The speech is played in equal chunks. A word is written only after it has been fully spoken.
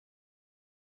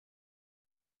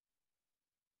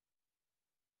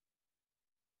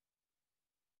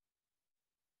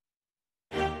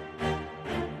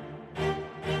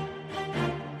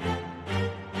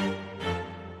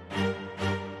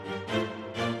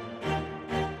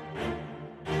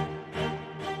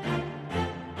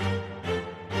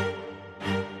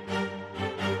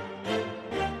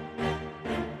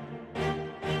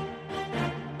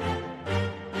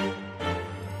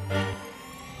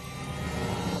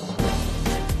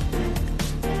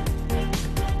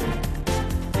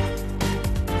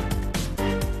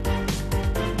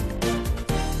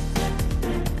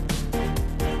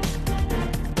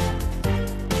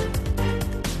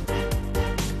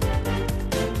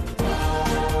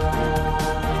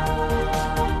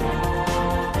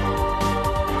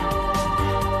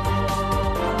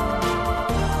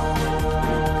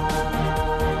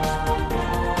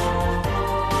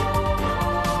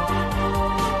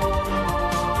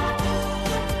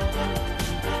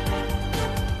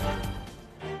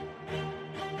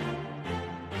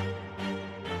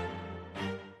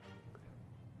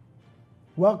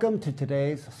Welcome to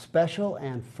today's special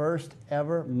and first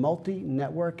ever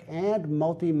multi-network and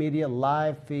multimedia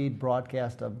live feed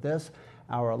broadcast of this,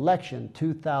 our election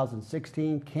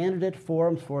 2016 Candidate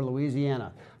Forums for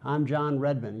Louisiana. I'm John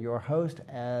Redmann, your host,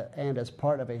 and as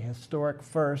part of a historic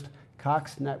first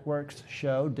Cox Network's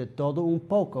show De Todo Un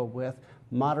Poco with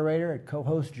moderator and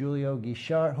co-host Julio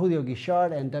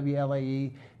Guichard and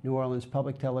WLAE New Orleans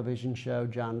Public Television show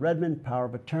John Redmann, Power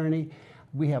of Attorney.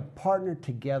 We have partnered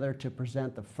together to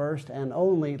present the first and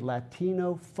only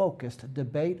Latino-focused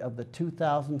debate of the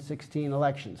 2016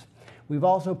 elections. We've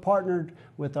also partnered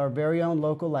with our very own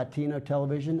local Latino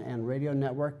television and radio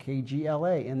network,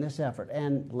 KGLA, in this effort.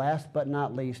 And last but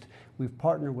not least, we've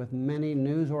partnered with many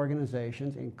news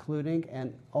organizations, including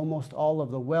and almost all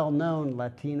of the well-known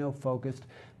Latino-focused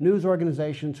news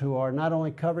organizations who are not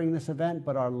only covering this event,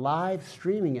 but are live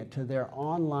streaming it to their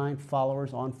online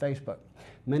followers on Facebook.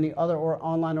 Many other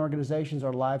online organizations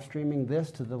are live streaming this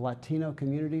to the Latino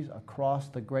communities across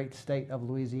the great state of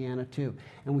Louisiana too.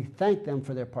 And we thank them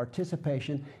for their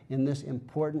participation in this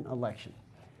important election.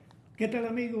 ¿Qué tal,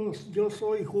 amigos? Yo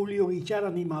soy Julio Guichard,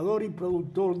 animador y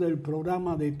productor del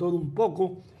programa De Todo Un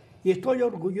Poco, y estoy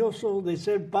orgulloso de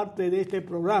ser parte de este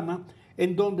programa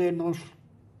en donde nos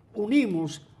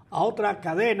unimos a otra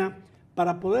cadena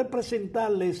para poder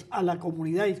presentarles a la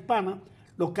comunidad hispana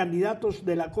los candidatos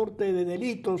de la Corte de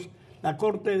Delitos, la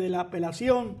Corte de la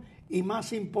Apelación y,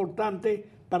 más importante,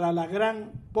 para la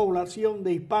gran población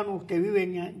de hispanos que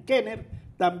viven en Kenner,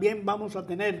 también vamos a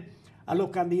tener a los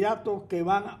candidatos que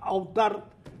van a optar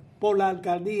por la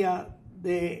alcaldía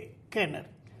de Kenner.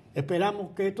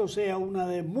 Esperamos que esto sea una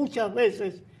de muchas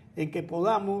veces en que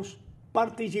podamos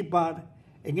participar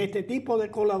en este tipo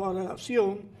de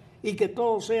colaboración y que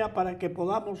todo sea para que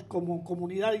podamos, como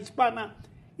comunidad hispana,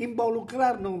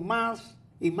 involucrarnos más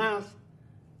y más,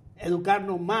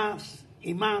 educarnos más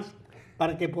y más,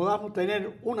 para que podamos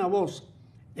tener una voz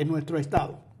en nuestro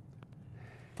estado.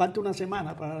 Falta una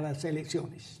semana para las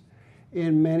elecciones.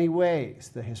 In many ways,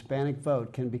 the Hispanic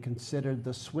vote can be considered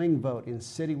the swing vote in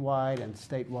citywide and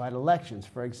statewide elections.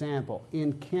 For example,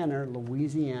 in Kenner,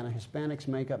 Louisiana, Hispanics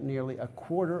make up nearly a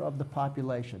quarter of the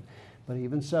population. But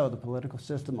even so, the political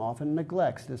system often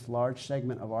neglects this large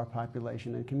segment of our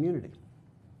population and community.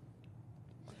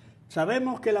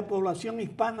 Sabemos que la población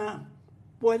hispana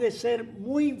puede ser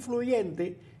muy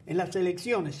influyente en las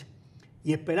elecciones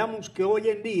y esperamos que hoy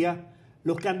en día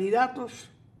los candidatos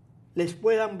les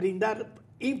puedan brindar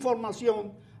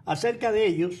información acerca de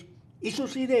ellos y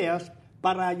sus ideas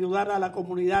para ayudar a la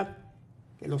comunidad,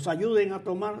 que los ayuden a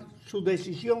tomar su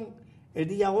decisión el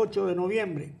día 8 de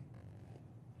noviembre.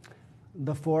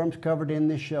 The forums covered in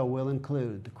this show will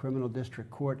include the Criminal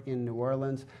District Court in New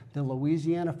Orleans, the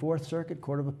Louisiana Fourth Circuit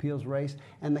Court of Appeals race,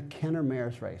 and the Kenner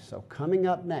Mayor's race. So coming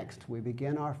up next, we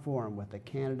begin our forum with the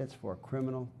candidates for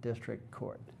Criminal District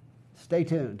Court. Stay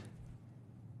tuned.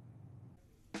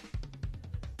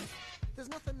 There's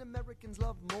nothing Americans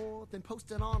love more than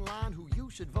posting online who you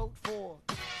should vote for.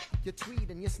 You tweet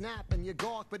and you snap and you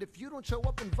gawk, but if you don't show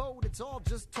up and vote, it's all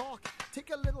just talk. Take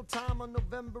a little time on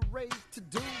November 8th to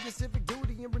do your civic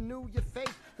duty and renew your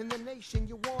faith in the nation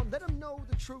you want. Let them know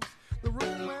the truth. The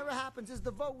room where it happens is the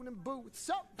voting booth.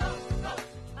 So vote, vote,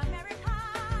 America.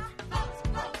 Vote,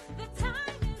 vote. The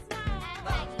time is now.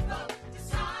 Vote, vote.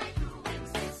 Decide who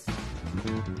wins this.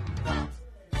 Vote.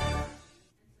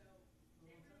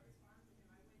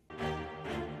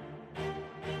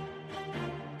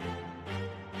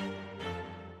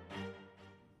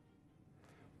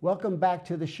 Welcome back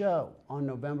to the show. On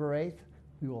November 8th,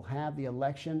 we will have the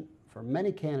election for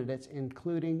many candidates,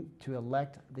 including to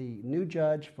elect the new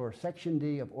judge for Section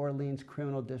D of Orleans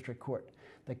Criminal District Court.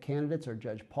 The candidates are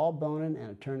Judge Paul Bonin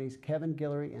and attorneys Kevin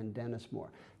Guillory and Dennis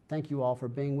Moore. Thank you all for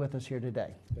being with us here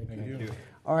today. Thank you.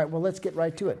 All right, well, let's get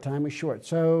right to it. Time is short.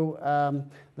 So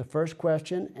the first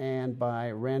question, and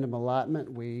by random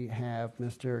allotment, we have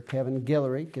Mr. Kevin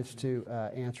Guillory gets to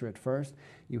answer it first.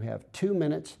 You have 2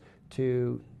 minutes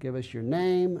to give us your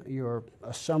name,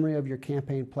 a summary of your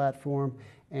campaign platform,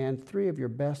 and 3 of your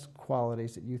best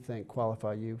qualities that you think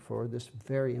qualify you for this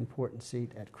very important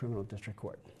seat at Criminal District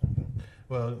Court.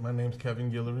 Well, my name's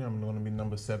Kevin Guillory. I'm going to be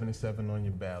number 77 on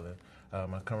your ballot. I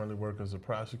currently work as a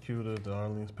prosecutor at the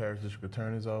Orleans Parish District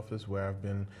Attorney's Office, where I've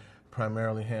been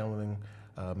primarily handling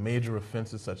major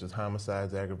offenses such as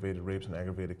homicides, aggravated rapes, and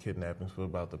aggravated kidnappings for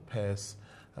about the past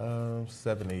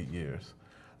 7-8 years.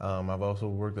 I've also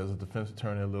worked as a defense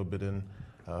attorney a little bit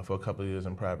for a couple of years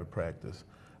in private practice.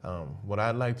 What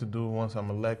I'd like to do once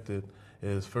I'm elected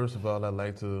is, first of all, I'd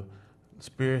like to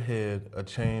spearhead a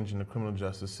change in the criminal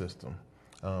justice system,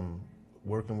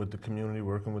 working with the community,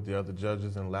 working with the other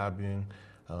judges and lobbying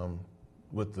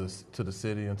to the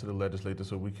city and to the legislature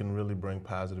so we can really bring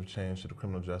positive change to the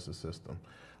criminal justice system.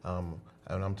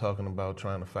 And I'm talking about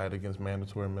trying to fight against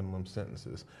mandatory minimum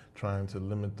sentences, trying to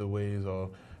limit the ways or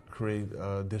create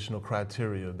additional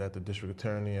criteria that the district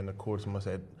attorney and the courts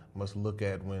must look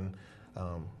at when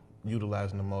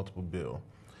utilizing the multiple bill.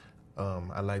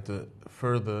 I'd like to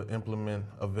further implement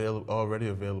already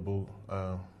available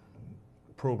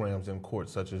programs in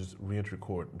courts such as reentry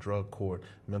court, drug court,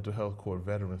 mental health court,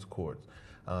 veterans courts.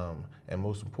 And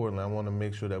most importantly, I want to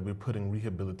make sure that we're putting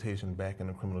rehabilitation back in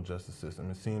the criminal justice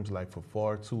system. It seems like for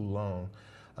far too long,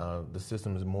 the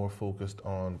system is more focused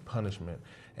on punishment,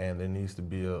 and there needs to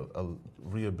be a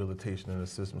rehabilitation in the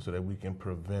system so that we can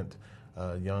prevent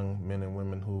young men and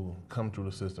women who come through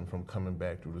the system from coming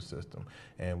back through the system.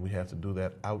 And we have to do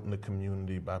that out in the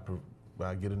community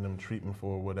by getting them treatment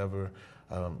for whatever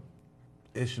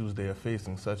issues they are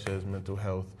facing, such as mental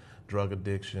health, drug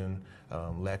addiction,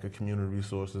 lack of community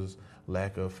resources,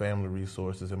 lack of family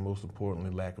resources, and most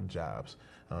importantly, lack of jobs.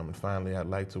 And finally, I'd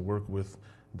like to work with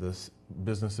the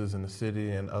businesses in the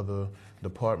city and other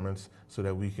departments so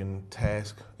that we can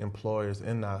task employers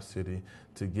in our city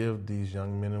to give these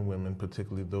young men and women,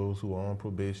 particularly those who are on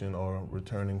probation or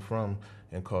returning from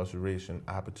incarceration,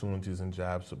 opportunities and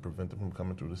jobs to prevent them from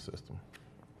coming through the system.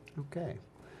 Okay.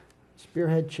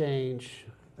 Spearhead change,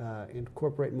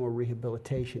 incorporate more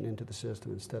rehabilitation into the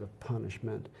system instead of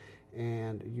punishment,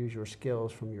 and use your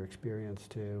skills from your experience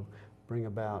to bring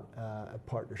about a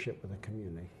partnership with the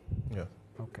community. Yeah.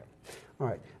 Okay. All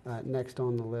right. Next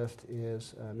on the list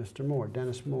is Mr. Moore,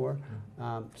 Dennis Moore.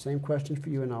 Same question for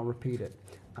you, and I'll repeat it.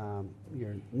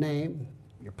 Your name,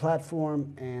 your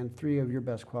platform, and 3 of your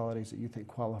best qualities that you think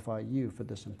qualify you for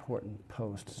this important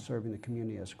post, serving the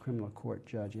community as criminal court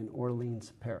judge in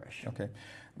Orleans Parish. Okay.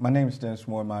 My name is Dennis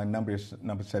Moore. My number is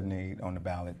number 78 on the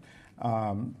ballot.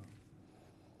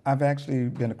 I've actually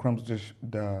been a criminal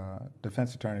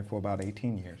defense attorney for about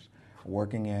 18 years,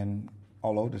 working in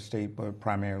all over the state, but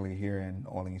primarily here in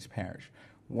Orleans Parish.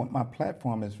 My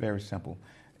platform is very simple.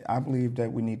 I believe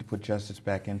that we need to put justice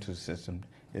back into the system.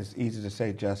 It's easy to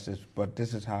say justice, but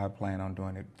this is how I plan on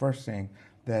doing it. First thing,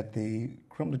 that the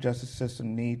criminal justice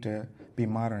system need to be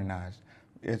modernized.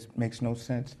 It makes no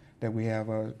sense that we have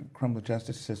a criminal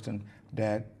justice system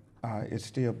that is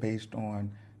still based on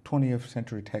 20th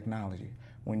century technology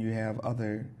when you have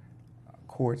other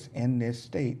courts in this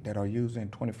state that are using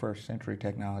 21st century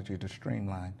technology to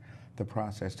streamline the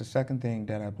process. The second thing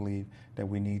that I believe that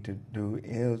we need to do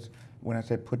is, when I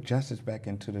said put justice back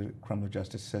into the criminal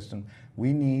justice system,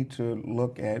 we need to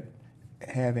look at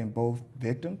having both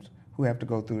victims who have to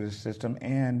go through the system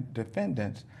and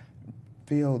defendants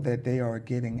feel that they are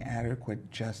getting adequate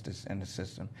justice in the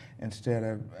system instead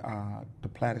of the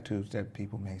platitudes that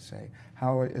people may say.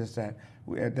 How is that?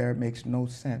 There makes no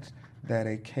sense that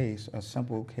a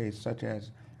simple case such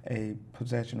as a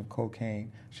possession of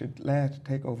cocaine should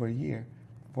take over a year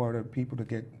for the people to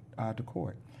get to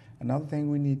court. Another thing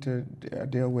we need to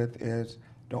deal with is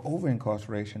the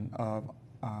over-incarceration of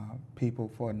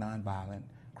people for nonviolent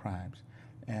crimes.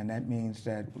 And that means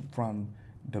that from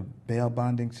the bail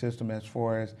bonding system, as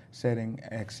far as setting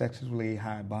excessively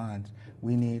high bonds,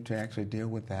 we need to actually deal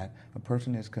with that. A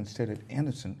person is considered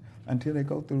innocent until they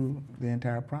go through the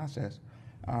entire process.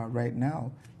 Right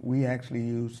now, we actually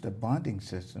use the bonding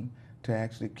system to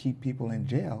actually keep people in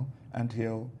jail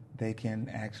until they can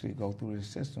actually go through the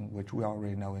system, which we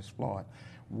already know is flawed.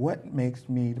 What makes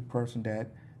me the person that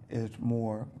is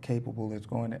more capable is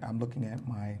I'm looking at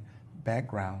my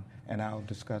background, and I'll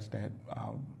discuss that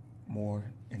more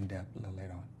in depth a little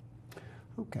later on.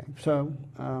 Okay, so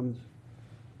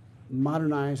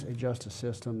modernize a justice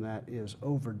system that is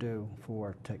overdue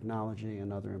for technology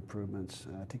and other improvements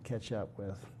to catch up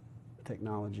with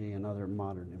technology and other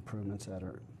modern improvements that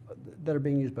are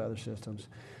being used by other systems.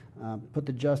 Put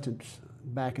the justice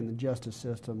back in the justice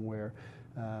system where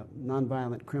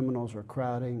nonviolent criminals are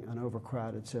crowding an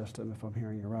overcrowded system, if I'm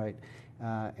hearing you right,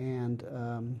 and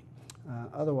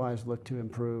otherwise look to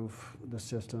improve the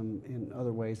system in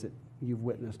other ways that you've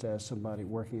witnessed as somebody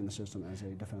working in the system as a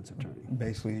defense attorney.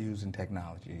 Basically using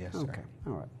technology, yes, sir. Okay,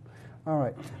 all right. All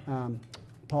right.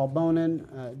 Paul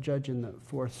Bonin, judge in the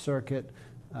Fourth Circuit.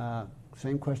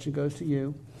 Same question goes to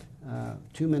you.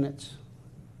 2 minutes.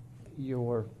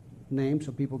 Your name,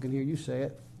 so people can hear you say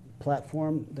it,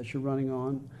 platform that you're running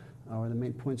on, or the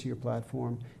main points of your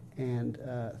platform, and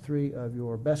 3 of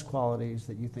your best qualities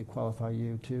that you think qualify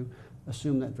you to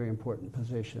assume that very important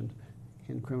position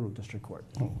in criminal district court.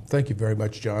 Thank you very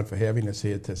much, John, for having us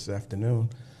here this afternoon.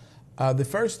 The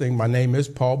first thing, my name is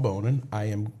Paul Bonin. I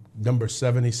am number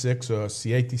 76, or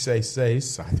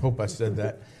 76, I hope I said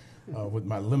that, with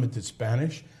my limited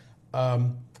Spanish. I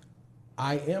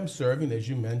am serving, as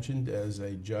you mentioned, as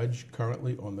a judge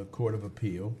currently on the Court of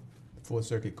Appeal, the Fourth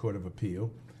Circuit Court of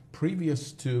Appeal.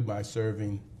 Previous to my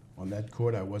serving on that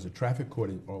court, I was a traffic court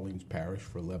in Orleans Parish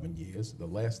for 11 years. The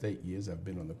last 8 years I've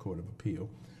been on the Court of Appeal,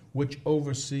 which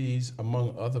oversees,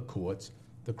 among other courts,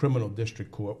 the Criminal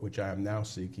District Court, which I am now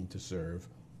seeking to serve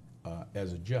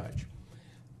as a judge.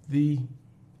 The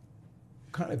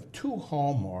kind of two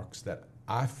hallmarks that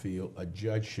I feel a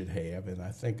judge should have, and I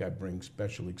think I bring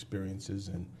special experiences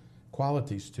and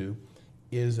qualities to,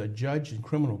 is a judge in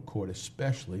criminal court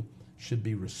especially should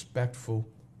be respectful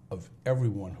of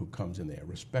everyone who comes in there,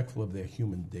 respectful of their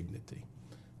human dignity.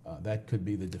 That could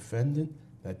be the defendant,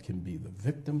 that can be the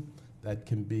victim, that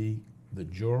can be the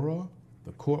juror,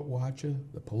 the court watcher,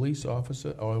 the police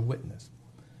officer, or a witness.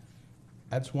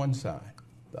 That's one side.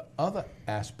 The other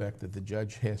aspect that the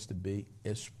judge has to be,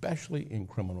 especially in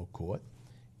criminal court,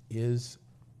 is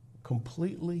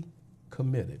completely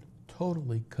committed,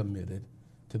 totally committed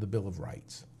to the Bill of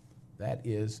Rights. That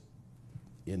is,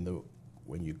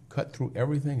 when you cut through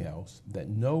everything else, that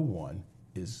no one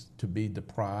is to be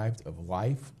deprived of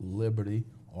life, liberty,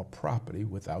 or property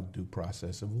without due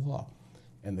process of law.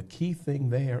 And the key thing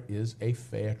there is a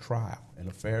fair trial. And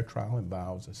a fair trial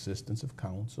involves assistance of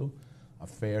counsel. A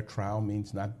fair trial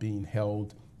means not being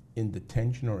held in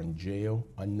detention or in jail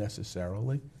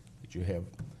unnecessarily, that you have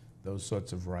those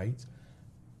sorts of rights,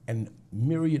 and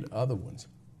myriad other ones.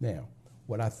 Now,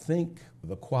 what I think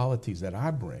the qualities that I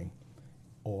bring,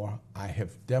 or I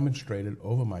have demonstrated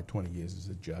over my 20 years as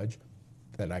a judge,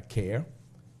 that I care.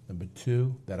 Number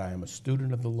two, that I am a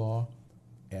student of the law.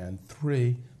 And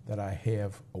three, that I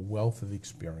have a wealth of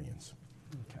experience.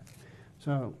 Okay.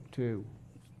 So to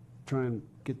try and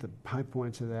get the high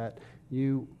points of that,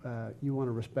 you want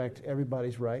to respect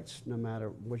everybody's rights, no matter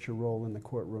what your role in the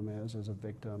courtroom is, as a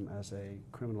victim, as a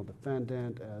criminal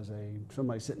defendant, as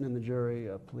somebody sitting in the jury,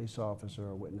 a police officer,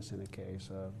 a witness in a case,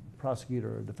 a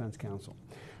prosecutor, or defense counsel.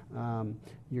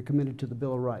 You're committed to the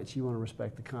Bill of Rights. You want to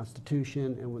respect the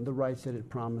Constitution and the rights that it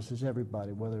promises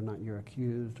everybody, whether or not you're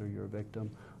accused or you're a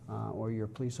victim or you're a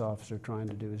police officer trying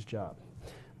to do his job.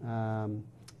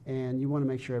 And you want to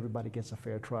make sure everybody gets a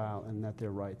fair trial and that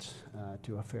their rights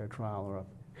to a fair trial are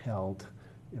upheld,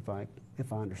 if I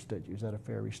understood you. Is that a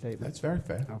fair restatement? That's very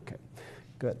fair. Okay,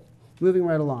 good. Moving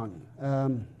right along.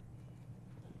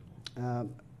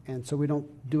 And so we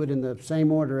don't do it in the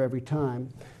same order every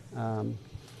time.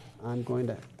 I'm going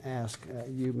to ask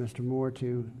you, Mr. Moore,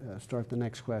 to start the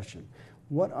next question.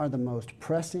 What are the most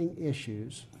pressing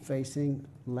issues facing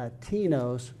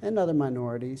Latinos and other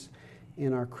minorities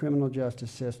in our criminal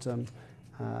justice system,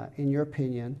 in your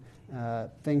opinion?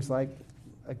 Things like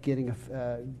obtaining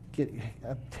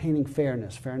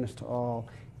fairness to all,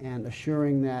 and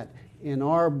assuring that in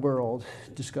our world,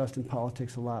 discussed in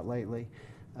politics a lot lately,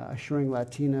 assuring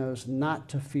Latinos not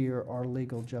to fear our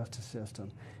legal justice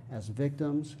system as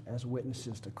victims, as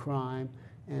witnesses to crime,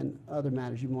 and other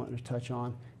matters you want to touch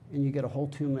on. And you get a whole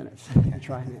 2 minutes to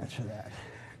try and answer that.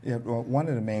 Yeah, well, one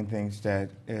of the main things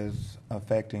that is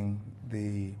affecting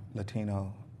the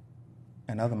Latino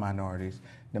and other minorities,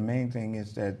 the main thing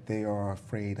is that they are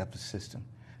afraid of the system.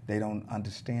 They don't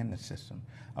understand the system.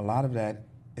 A lot of that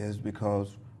is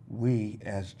because we,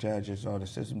 as judges, or the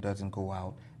system doesn't go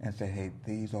out and say, hey,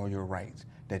 these are your rights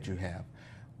that you have.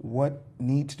 What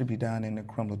needs to be done in the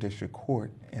criminal district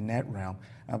court in that realm,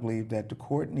 I believe that the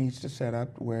court needs to set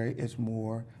up where it's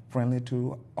more friendly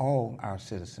to all our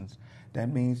citizens. That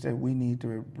means that we need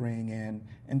to bring in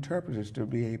interpreters to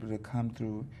be able to come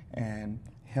through and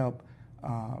help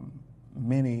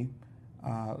many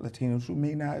Latinos who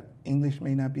English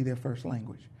may not be their first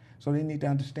language. So they need to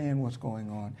understand what's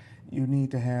going on. You need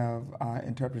to have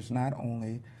interpreters not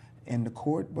only in the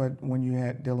court, but when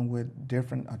you're dealing with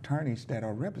different attorneys that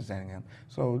are representing them,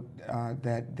 so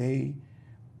that they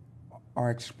are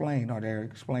explained, or they're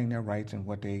explaining their rights and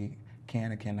what they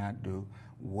can and cannot do,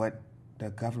 what the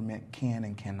government can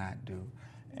and cannot do,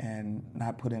 and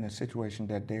not put in a situation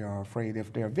that they are afraid.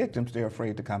 If they're victims, they're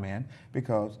afraid to come in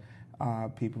because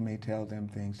people may tell them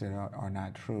things that are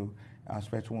not true,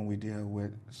 especially when we deal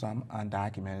with some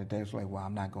undocumented. They're like, well,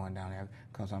 I'm not going down there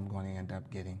because I'm going to end up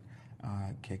getting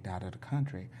kicked out of the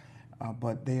country.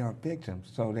 But they are victims,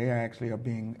 so they actually are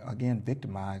being, again,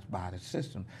 victimized by the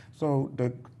system. So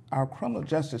our criminal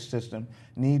justice system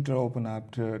needs to open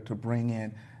up to bring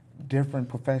in different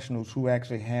professionals who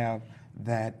actually have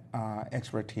that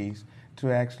expertise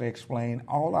to actually explain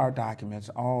all our documents,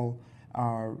 all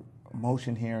our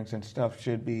motion hearings and stuff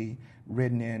should be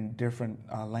written in different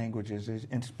languages,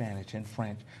 in Spanish, in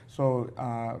French.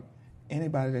 So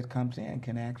anybody that comes in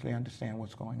can actually understand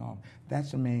what's going on.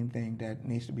 That's the main thing that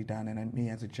needs to be done. And me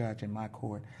as a judge in my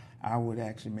court, I would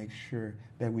actually make sure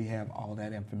that we have all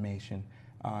that information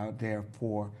there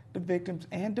for the victims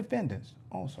and defendants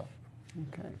also.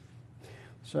 Okay.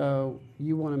 So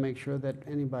you want to make sure that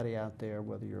anybody out there,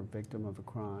 whether you're a victim of a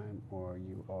crime or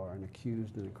you are an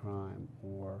accused in a crime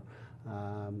or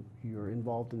you're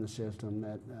involved in the system,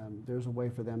 that there's a way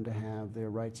for them to have their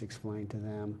rights explained to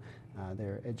them.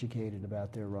 They're educated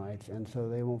about their rights, and so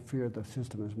they won't fear the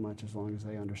system as much as long as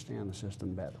they understand the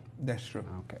system better. That's true.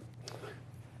 Okay.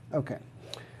 Okay.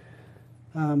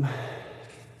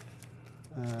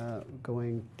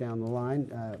 Going down the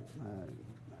line,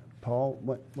 Paul,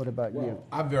 what about you?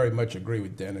 I very much agree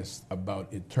with Dennis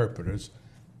about interpreters.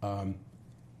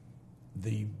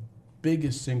 The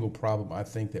biggest single problem I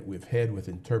think that we've had with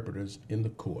interpreters in the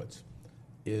courts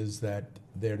is that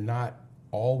they have not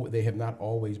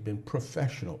always been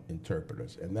professional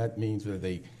interpreters, and that means that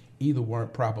they either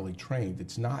weren't properly trained.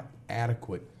 It's not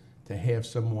adequate to have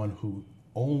someone who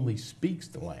only speaks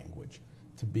the language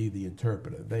to be the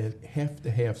interpreter. They have to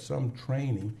have some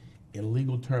training in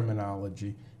legal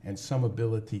terminology and some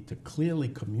ability to clearly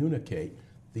communicate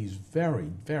these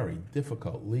very, very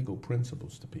difficult legal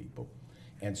principles to people.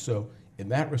 And so in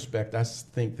that respect, I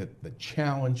think that the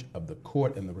challenge of the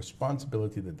court and the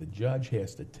responsibility that the judge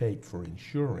has to take for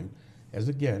ensuring, as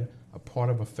again, a part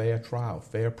of a fair trial,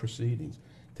 fair proceedings,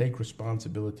 take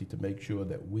responsibility to make sure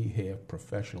that we have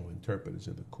professional interpreters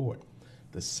in the court.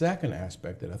 The second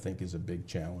aspect that I think is a big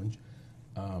challenge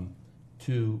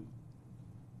to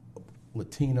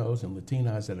Latinos and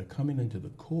Latinas that are coming into the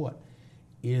court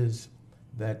is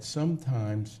that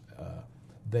sometimes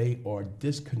they are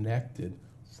disconnected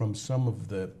from some of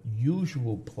the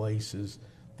usual places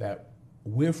that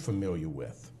we're familiar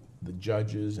with, the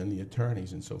judges and the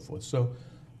attorneys and so forth. So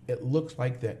it looks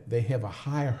like that they have a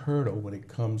higher hurdle when it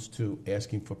comes to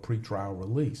asking for pretrial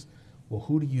release. Well,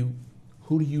 who do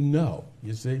you know,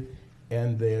 you see?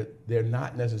 And they're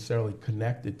not necessarily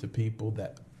connected to people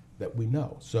that we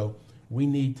know. So we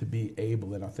need to be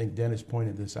able, and I think Dennis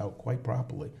pointed this out quite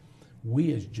properly,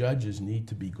 we as judges need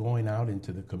to be going out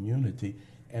into the community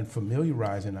and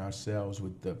familiarizing ourselves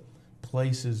with the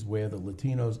places where the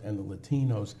Latinos and the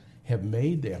Latinos have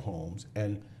made their homes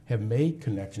and have made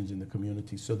connections in the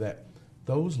community so that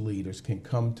those leaders can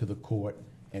come to the court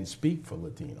and speak for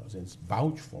Latinos and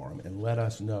vouch for them and let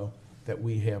us know that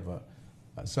we have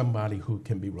somebody who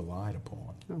can be relied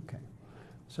upon. Okay.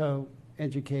 So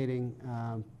educating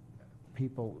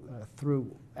people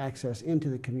through access into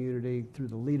the community, through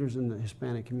the leaders in the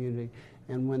Hispanic community,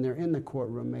 and when they're in the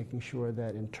courtroom, making sure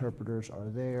that interpreters are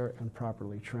there and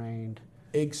properly trained.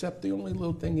 Except the only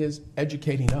little thing is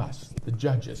educating us, the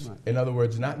judges. Right. In other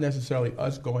words, not necessarily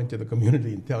us going to the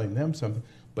community and telling them something,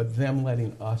 but them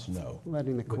letting us know.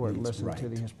 Letting the court listen right. to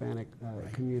the Hispanic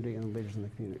Right. community and the leaders in the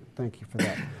community. Thank you for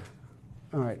that.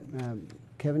 All right,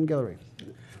 Kevin Guillory.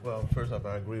 Well, first off,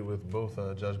 I agree with both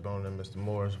Judge Bone and Mr.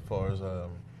 Moore as far as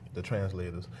the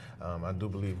translators. I do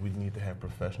believe we need to have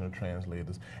professional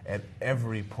translators at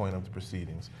every point of the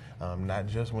proceedings, not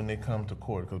just when they come to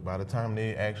court, because by the time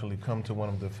they actually come to one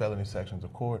of the felony sections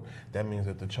of court, that means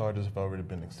that the charges have already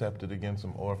been accepted against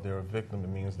them, or if they're a victim, it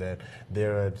means that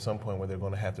they're at some point where they're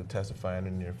going to have to testify in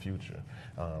the near future,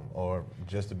 or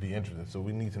just to be interested. So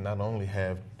we need to not only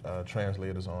have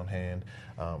translators on hand,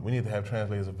 we need to have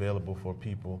translators available for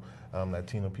people,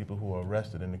 Latino people who are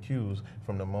arrested and accused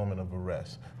from the moment of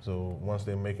arrest. So once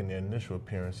they're making their initial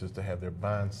appearances, to have their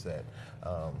bond set.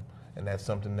 And that's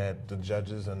something that the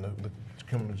judges and the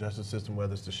criminal justice system,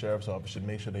 whether it's the sheriff's office, should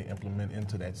make sure they implement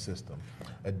into that system.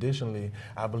 Additionally,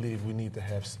 I believe we need to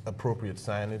have appropriate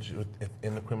signage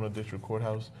in the criminal district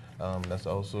courthouse. That's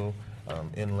also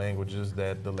in languages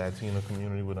that the Latino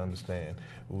community would understand.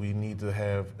 We need to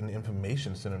have an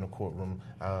information center in the courtroom.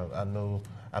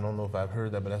 I don't know if I've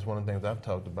heard that, but that's one of the things I've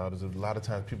talked about, is that a lot of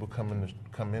times people come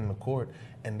in the court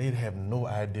and they have no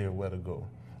idea where to go.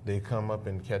 They come up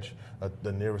and catch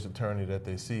the nearest attorney that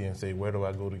they see and say, where do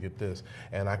I go to get this?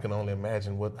 And I can only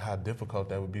imagine how difficult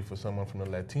that would be for someone from the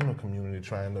Latino community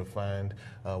trying to find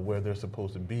where they're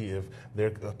supposed to be if they're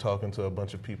talking to a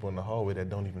bunch of people in the hallway that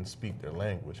don't even speak their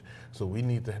language. So we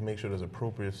need to make sure there's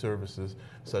appropriate services,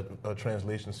 such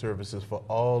translation services for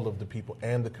all of the people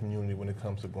and the community when it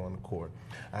comes to going to court.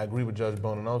 I agree with Judge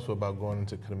Bonin also about going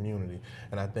into community.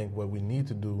 And I think what we need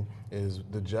to do is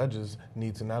the judges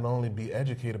need to not only be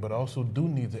educated, but also do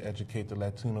need to educate the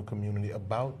Latino community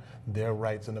about their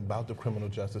rights and about the criminal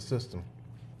justice system.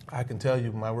 I can tell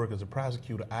you, my work as a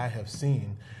prosecutor, I have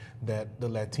seen that the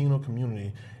Latino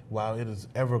community, while it is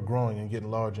ever growing and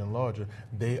getting larger and larger,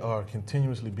 they are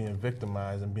continuously being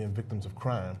victimized and being victims of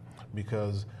crime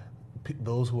because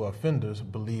those who are offenders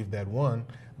believe that, one,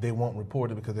 they won't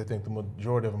report it because they think the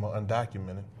majority of them are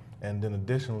undocumented, and then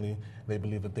additionally, they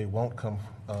believe that they won't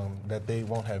that they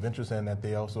won't have interest and that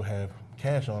they also have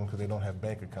cash on because they don't have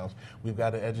bank accounts. We've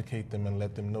got to educate them and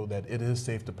let them know that it is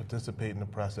safe to participate in the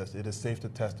process. It is safe to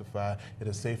testify. It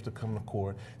is safe to come to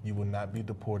court. You will not be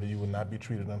deported. You will not be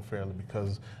treated unfairly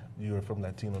because you are from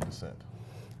Latino descent.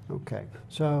 Okay,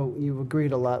 so you've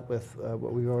agreed a lot with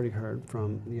what we've already heard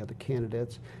from the other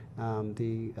candidates.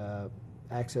 The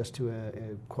access to a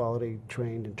quality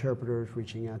trained interpreters,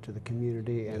 reaching out to the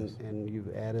community, and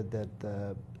you've added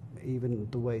that even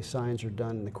the way signs are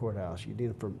done in the courthouse, you need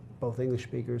it for both English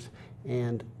speakers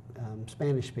and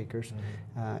Spanish speakers,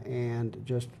 and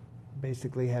just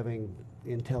basically having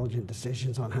intelligent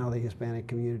decisions on how the Hispanic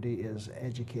community is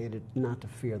educated not to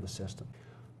fear the system.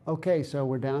 Okay, so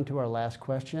we're down to our last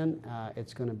question.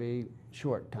 It's going to be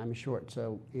short. Time is short.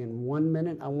 So in 1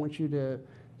 minute, I want you to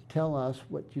tell us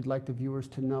what you'd like the viewers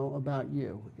to know about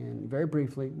you. And very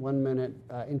briefly, 1 minute,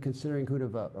 in considering who to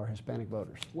vote, or Hispanic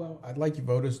voters. Well, I'd like you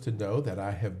voters to know that I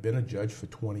have been a judge for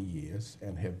 20 years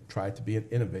and have tried to be an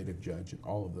innovative judge in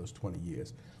all of those 20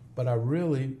 years. But I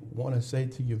really want to say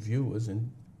to your viewers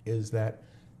is that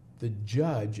the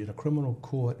judge in a criminal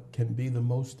court can be the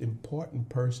most important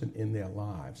person in their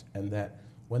lives, and that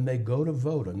when they go to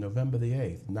vote on November the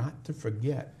 8th, not to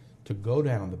forget to go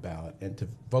down the ballot and to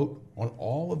vote on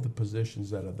all of the positions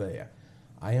that are there.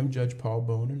 I am Judge Paul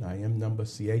Bonin. I am number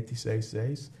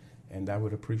 766, and I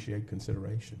would appreciate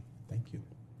consideration. Thank you.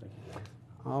 Thank you.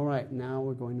 All right, now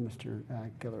we're going to Mr.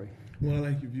 Guillory. What I'd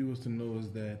like your viewers to know is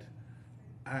that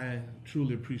I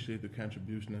truly appreciate the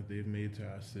contribution that they've made to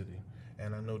our city.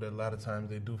 And I know that a lot of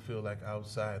times they do feel like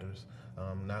outsiders,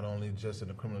 not only just in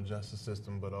the criminal justice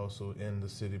system, but also in the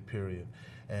city, period.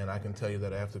 And I can tell you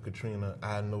that after Katrina,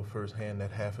 I know firsthand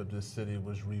that half of this city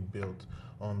was rebuilt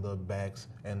on the backs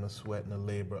and the sweat and the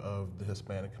labor of the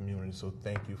Hispanic community. So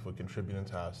thank you for contributing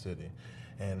to our city.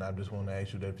 And I just want to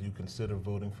ask you that if you consider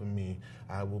voting for me,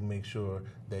 I will make sure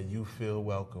that you feel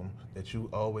welcome, that you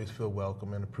always feel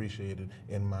welcome and appreciated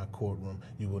in my courtroom.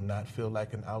 You will not feel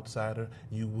like an outsider.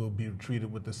 You will be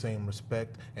treated with the same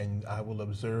respect, and I will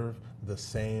observe the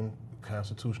same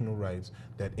constitutional rights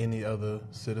that any other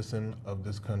citizen of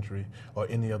this country or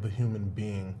any other human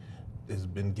being has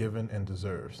been given and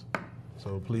deserves.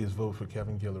 So please vote for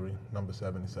Kevin Guillory, number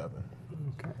 77.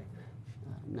 Okay.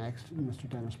 Next, Mr.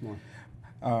 Dennis Moore.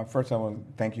 First, I want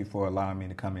to thank you for allowing me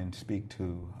to come and speak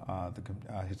to the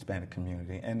Hispanic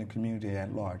community and the community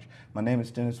at large. My name is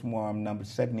Dennis Moore. I'm number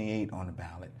 78 on the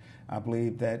ballot. I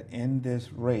believe that in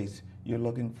this race, you're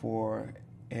looking for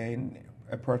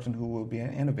a person who will be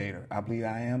an innovator. I believe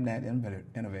I am that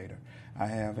innovator. I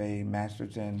have a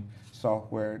master's in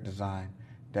software design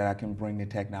that I can bring the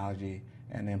technology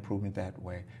and the improvement that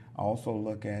way. I also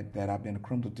look at that I've been a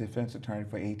criminal defense attorney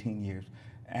for 18 years,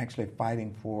 actually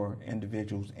fighting for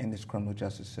individuals in this criminal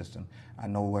justice system. I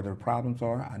know where the problems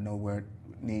are. I know where it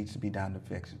needs to be done to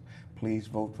fix it. Please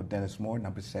vote for Dennis Moore,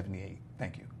 number 78.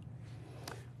 Thank you.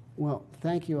 Well,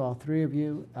 thank you, all three of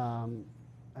you.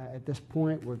 At this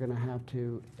point, we're going to have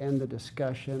to end the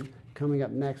discussion. Coming up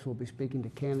next, we'll be speaking to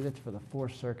candidates for the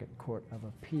Fourth Circuit Court of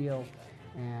Appeal,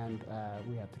 and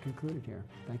we have to conclude it here.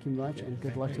 Thank you much, and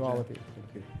good luck to all of you.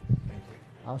 Thank you.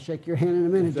 I'll shake your hand in a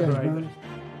minute, Judge right? Bonis.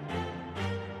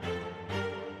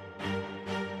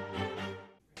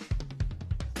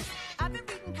 I've been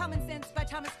reading Common Sense by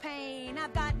Thomas Paine.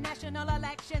 I've got national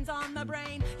elections on the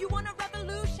brain. You want a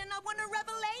revolution, I want a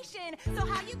revelation. So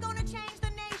how you gonna change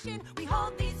the nation? We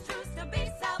hold these truths to be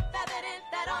self-evident,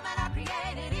 that all men are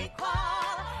created equal.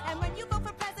 And when you vote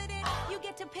for president, you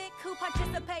get to pick who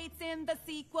participates in the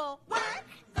sequel. Work,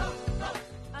 vote, vote,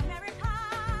 America.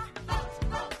 Vote,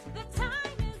 vote, the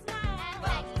time is now.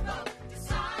 Vote, vote,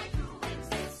 decide who wins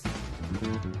this.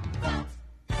 Vote.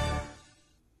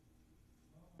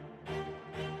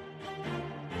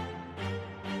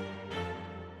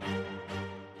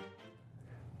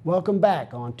 Welcome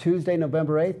back. On Tuesday,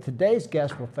 November 8th, today's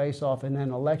guest will face off in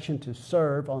an election to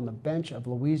serve on the bench of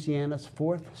Louisiana's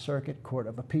Fourth Circuit Court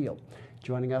of Appeal.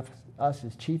 Joining us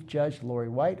is Chief Judge Lori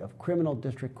White of Criminal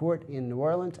District Court in New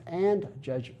Orleans and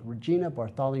Judge Regina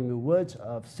Bartholomew Woods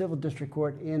of Civil District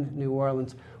Court in New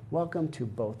Orleans. Welcome to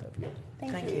both of you.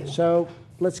 Thank you. So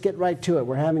let's get right to it.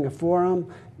 We're having a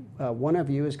forum. One of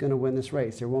you is going to win this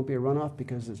race. There won't be a runoff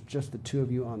because it's just the two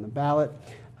of you on the ballot.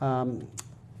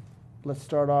 Let's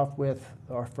start off with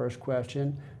our first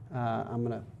question. I'm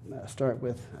going to start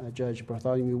with Judge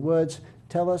Bartholomew Woods.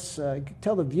 Tell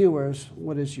the viewers,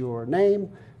 what is your name,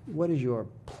 what is your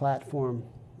platform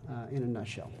in a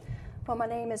nutshell? Well, my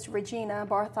name is Regina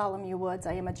Bartholomew Woods.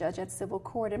 I am a judge at civil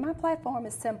court, and my platform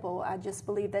is simple. I just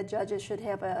believe that judges should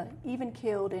have an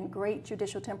even-keeled and great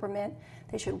judicial temperament.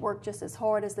 They should work just as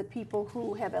hard as the people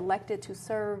who have elected to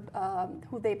serve,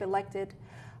 who they've elected,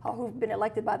 or who've been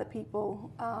elected by the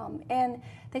people, and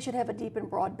they should have a deep and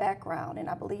broad background. And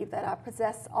I believe that I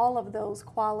possess all of those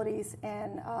qualities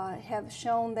and have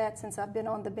shown that since I've been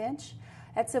on the bench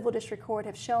at Civil District Court,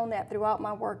 have shown that throughout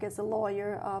my work as a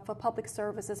lawyer for public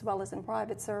service as well as in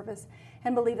private service,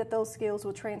 and believe that those skills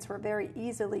will transfer very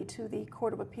easily to the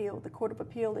Court of Appeal. The Court of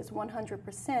Appeal is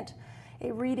 100%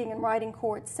 a reading and writing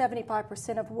court.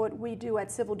 75% of what we do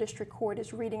at Civil District Court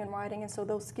is reading and writing, and so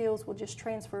those skills will just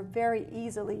transfer very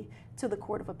easily to the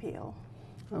Court of Appeal.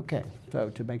 Okay, so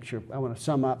to make sure, I want to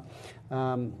sum up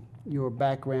your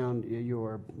background,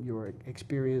 your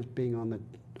experience being on the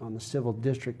Civil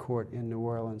District Court in New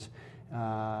Orleans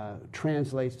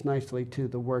translates nicely to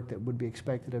the work that would be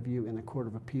expected of you in the Court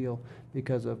of Appeal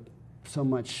because of so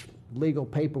much legal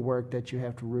paperwork that you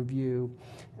have to review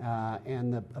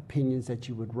and the opinions that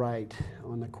you would write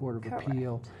on the Court of Correct.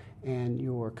 Appeal, and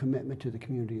your commitment to the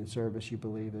community and service you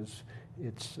believe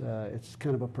it's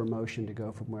kind of a promotion to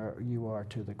go from where you are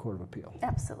to the Court of Appeal.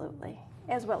 Absolutely,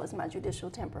 as well as my judicial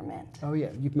temperament. Oh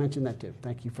yeah, you've mentioned that too.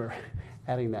 Thank you for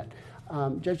adding that.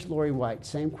 Judge Lori White,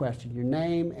 same question, your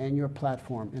name and your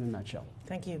platform in a nutshell.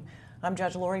 Thank you. I'm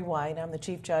Judge Lori White. I'm the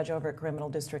Chief Judge over at Criminal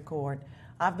District Court.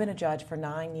 I've been a judge for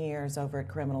 9 years over at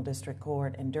Criminal District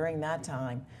Court, and during that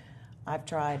time, I've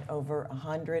tried over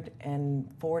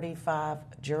 145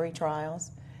 jury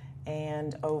trials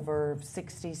and over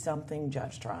 60-something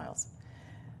judge trials.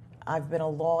 I've been a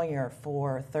lawyer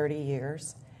for 30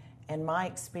 years, and my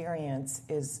experience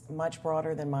is much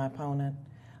broader than my opponent.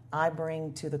 I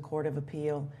bring to the Court of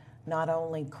Appeal not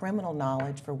only criminal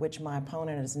knowledge, for which my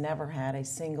opponent has never had a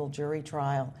single jury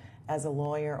trial as a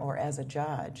lawyer or as a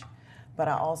judge, but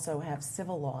I also have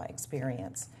civil law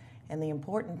experience. And the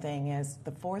important thing is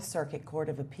the Fourth Circuit Court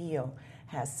of Appeal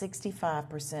has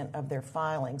 65% of their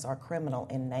filings are criminal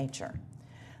in nature.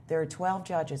 There are 12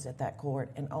 judges at that court,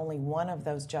 and only one of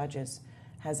those judges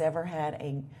has ever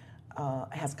had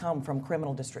has come from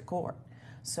Criminal District Court.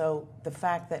 So the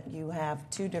fact that you have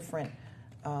two different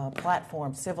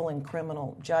platforms, civil and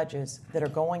criminal judges that are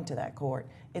going to that court,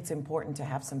 it's important to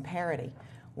have some parity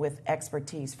with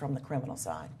expertise from the criminal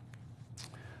side.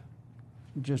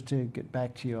 Just to get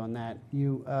back to you on that,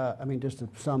 just to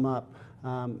sum up,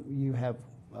 you have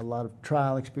a lot of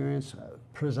trial experience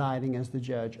presiding as the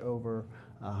judge over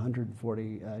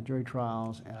 140 jury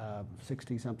trials,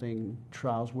 60-something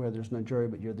trials where there's no jury,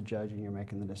 but you're the judge and you're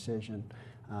making the decision.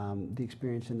 The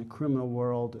experience in the criminal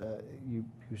world, you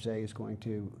say, is going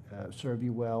to serve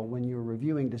you well when you're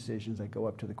reviewing decisions that go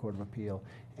up to the Court of Appeal,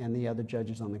 and the other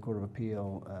judges on the Court of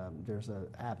Appeal, there's an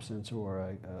absence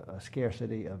or a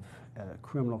scarcity of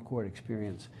criminal court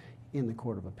experience in the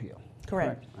Court of Appeal.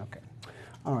 Correct. Okay.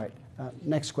 All right.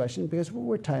 Next question, because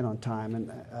we're tight on time,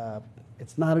 and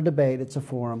it's not a debate, it's a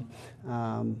forum.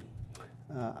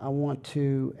 I want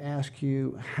to ask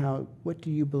you, what do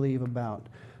you believe about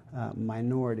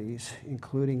minorities,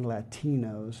 including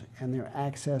Latinos, and their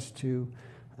access to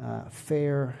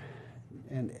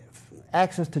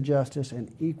access to justice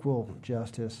and equal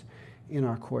justice in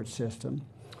our court system?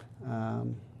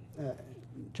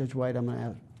 Judge White, I'm going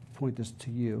to point this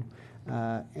to you.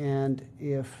 And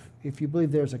if you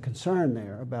believe there's a concern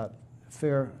there about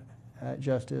fair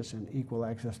justice and equal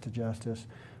access to justice,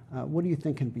 what do you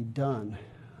think can be done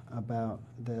about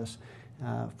this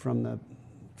from the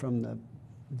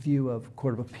view of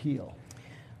Court of Appeal?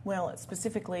 Well,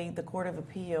 specifically, the Court of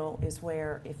Appeal is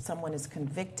where if someone is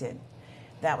convicted,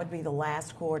 that would be the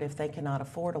last court, if they cannot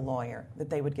afford a lawyer, that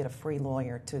they would get a free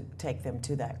lawyer to take them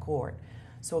to that court.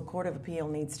 So a Court of Appeal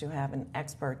needs to have an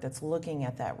expert that's looking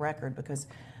at that record, because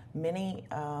many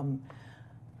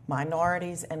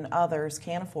minorities and others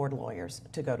can't afford lawyers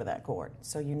to go to that court.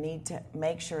 So you need to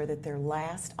make sure that their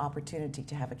last opportunity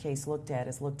to have a case looked at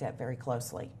is looked at very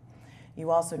closely. You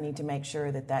also need to make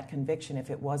sure that that conviction, if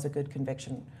it was a good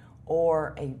conviction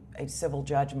or a civil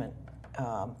judgment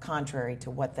contrary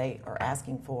to what they are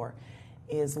asking for,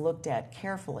 is looked at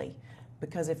carefully,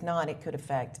 because if not, it could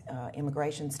affect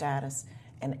immigration status,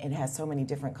 and it has so many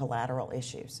different collateral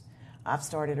issues. I've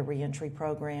started a reentry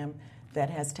program that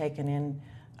has taken in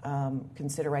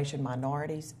consideration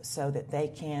minorities so that they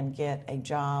can get a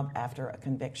job after a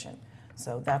conviction.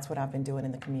 So that's what I've been doing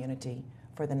in the community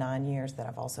for the 9 years that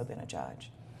I've also been a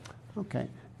judge. Okay.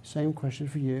 Same question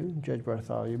for you, Judge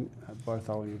Bartholomew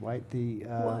White.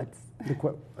 Woods. Do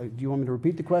you want me to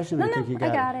repeat the question? No, or you think you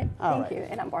got I got it. All Thank right. you.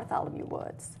 And I'm Bartholomew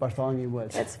Woods. Bartholomew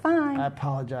Woods. It's fine. I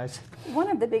apologize. One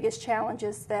of the biggest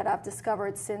challenges that I've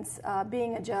discovered since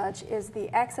being a judge is the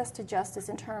access to justice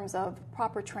in terms of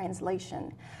proper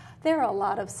translation. There are a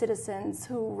lot of citizens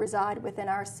who reside within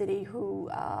our city who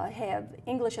have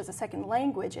English as a second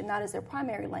language and not as their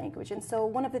primary language. And so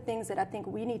one of the things that I think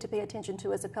we need to pay attention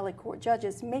to as appellate court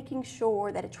judges, making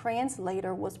sure that a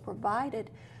translator was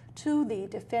provided to the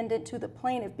defendant, to the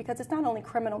plaintiff, because it's not only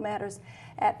criminal matters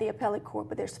at the appellate court,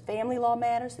 but there's family law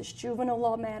matters, there's juvenile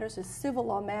law matters, there's civil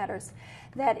law matters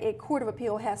that a court of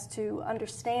appeal has to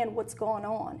understand what's going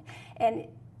on. And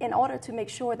in order to make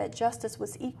sure that justice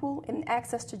was equal and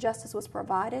access to justice was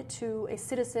provided to a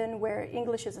citizen where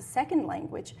English is a second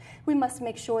language, we must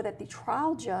make sure that the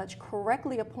trial judge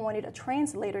correctly appointed a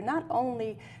translator, not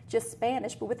only just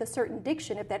Spanish, but with a certain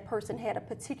diction if that person had a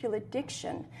particular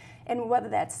diction. And whether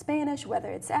that's Spanish, whether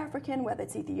it's African, whether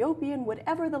it's Ethiopian,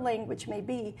 whatever the language may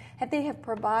be, that they have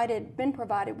been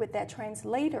provided with that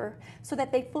translator so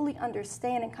that they fully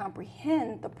understand and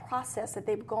comprehend the process that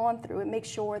they've gone through and make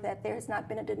sure that there has not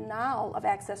been a denial of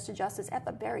access to justice at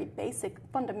the very basic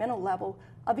fundamental level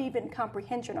of even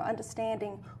comprehension or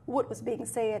understanding what was being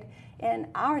said in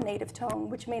our native tongue,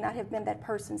 which may not have been that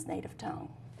person's native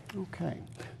tongue. Okay.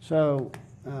 So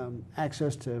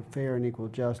access to fair and equal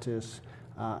justice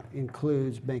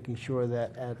includes making sure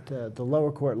that at the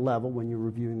lower court level, when you're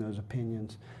reviewing those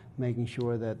opinions, making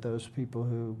sure that those people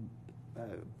who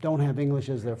don't have English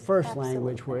as their first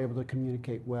language were able to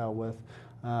communicate well with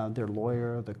their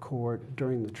lawyer, the court,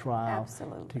 during the trial.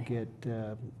 Absolutely. To get,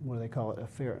 what do they call it,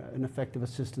 an effective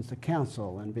assistance to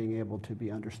counsel and being able to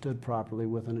be understood properly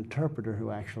with an interpreter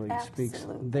who actually speaks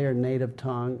their native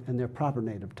tongue and their proper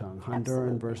native tongue,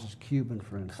 Honduran versus Cuban,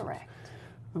 for instance. Correct.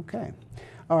 Okay.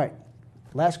 All right.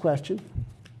 Last question.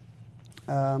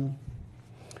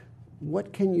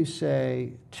 What can you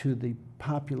say to the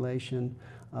population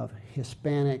of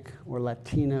Hispanic or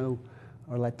Latino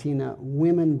or Latina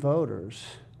women voters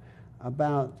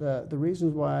about the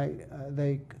reasons why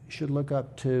they should look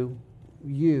up to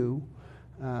you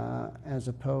as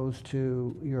opposed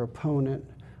to your opponent,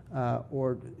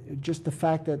 or just the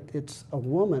fact that it's a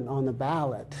woman on the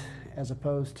ballot as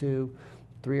opposed to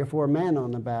 3 or 4 men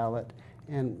on the ballot,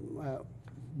 and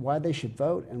why they should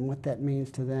vote and what that means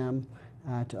to them,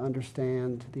 to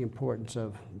understand the importance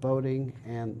of voting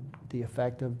and the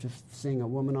effect of just seeing a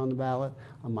woman on the ballot,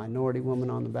 a minority woman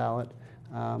on the ballot.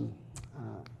 I'm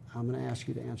going to ask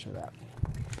you to answer that.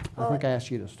 I think I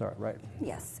asked you to start, right?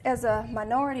 Yes. As a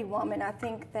minority woman, I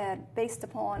think that based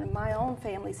upon my own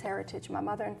family's heritage, my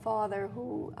mother and father,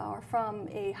 who are from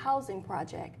a housing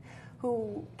project,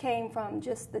 who came from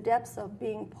just the depths of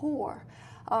being poor,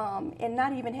 and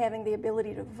not even having the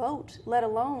ability to vote, let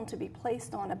alone to be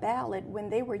placed on a ballot when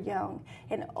they were young,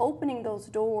 and opening those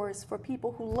doors for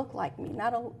people who look like me,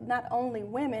 not only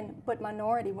women, but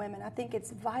minority women. I think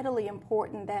it's vitally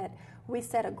important that we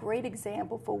set a great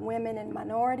example for women and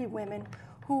minority women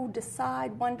who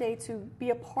decide one day to be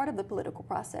a part of the political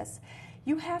process.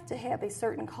 You have to have a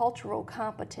certain cultural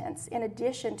competence in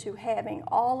addition to having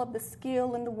all of the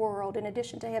skill in the world, in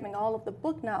addition to having all of the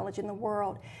book knowledge in the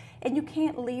world. And you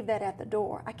can't leave that at the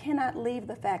door. I cannot leave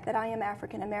the fact that I am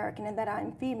African American and that I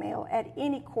am female at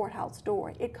any courthouse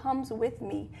door. It comes with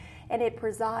me and it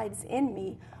presides in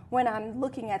me when I'm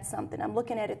looking at something. I'm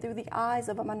looking at it through the eyes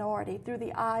of a minority, through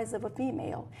the eyes of a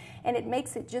female. And it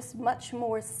makes it just much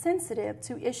more sensitive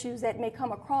to issues that may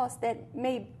come across that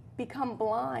may become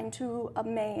blind to a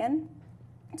man,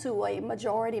 to a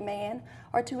majority man,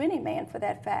 or to any man for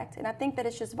that fact. And I think that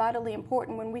it's just vitally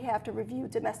important when we have to review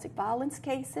domestic violence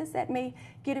cases that may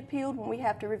get appealed, when we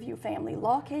have to review family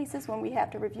law cases, when we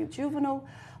have to review juvenile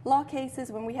law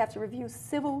cases, when we have to review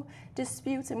civil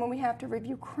disputes, and when we have to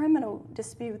review criminal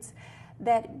disputes,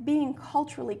 that being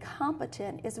culturally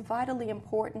competent is vitally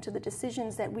important to the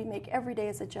decisions that we make every day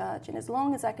as a judge. And as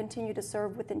long as I continue to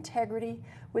serve with integrity,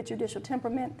 with judicial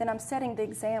temperament, then I'm setting the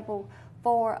example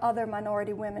for other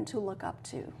minority women to look up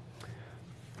to.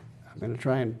 I'm going to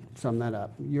try and sum that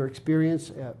up. Your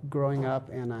experience growing up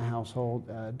in a household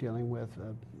dealing with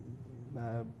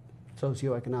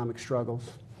socioeconomic struggles,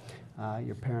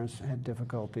 your parents had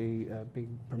difficulty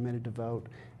being permitted to vote,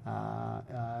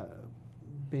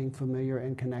 being familiar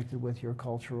and connected with your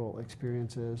cultural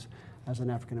experiences as an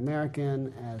African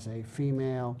American, as a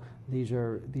female. These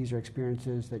are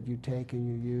experiences that you take and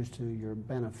you use to your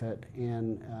benefit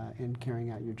in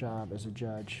carrying out your job as a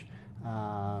judge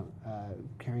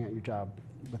carrying out your job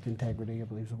with integrity, I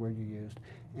believe is the word you used.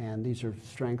 And these are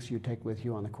strengths you take with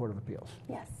you on the Court of Appeals.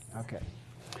 Yes. Okay.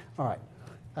 All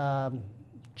right.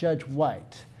 Judge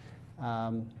White,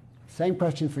 same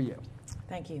question for you.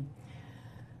 Thank you.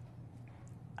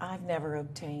 I've never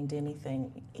obtained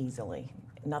anything easily.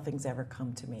 Nothing's ever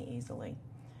come to me easily.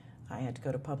 I had to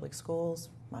go to public schools.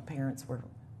 My parents were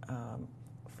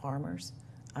farmers.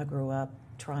 I grew up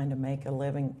trying to make a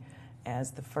living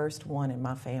as the first one in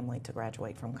my family to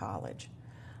graduate from college.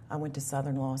 I went to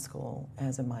Southern Law School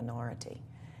as a minority,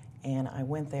 and I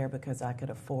went there because I could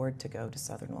afford to go to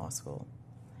Southern Law School.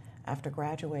 After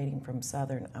graduating from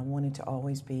Southern, I wanted to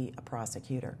always be a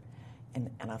prosecutor, and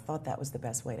I thought that was the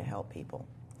best way to help people.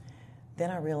 Then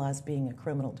I realized being a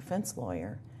criminal defense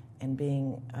lawyer and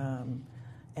being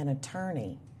an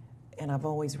attorney, and I've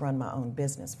always run my own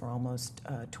business for almost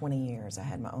 20 years. I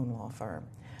had my own law firm.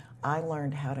 I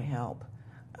learned how to help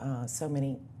so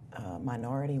many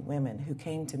minority women who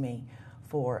came to me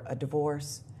for a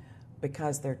divorce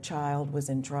because their child was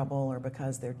in trouble or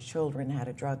because their children had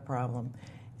a drug problem.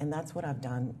 And that's what I've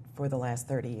done for the last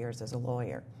 30 years as a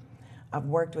lawyer. I've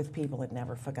worked with people and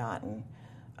never forgotten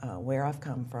where I've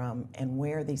come from and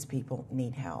where these people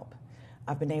need help.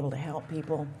 I've been able to help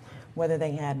people whether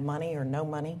they had money or no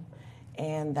money,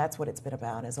 and that's what it's been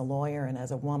about as a lawyer and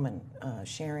as a woman,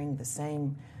 sharing the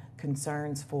same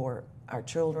concerns for our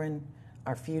children,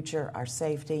 our future, our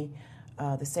safety,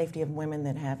 the safety of women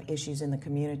that have issues in the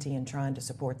community and trying to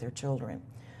support their children.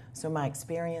 So my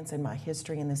experience and my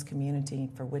history in this community,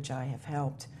 for which I have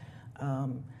helped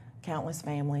countless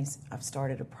families. I've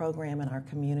started a program in our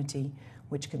community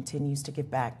which continues to give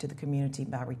back to the community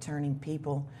by returning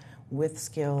people with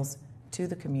skills to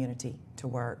the community to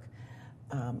work.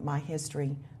 My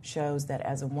history shows that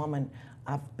as a woman,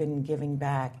 I've been giving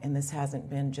back, and this hasn't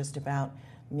been just about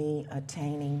me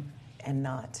attaining and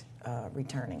not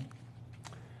returning.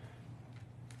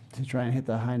 To try and hit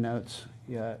the high notes,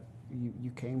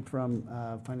 you came from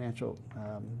financial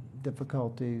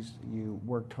difficulties. You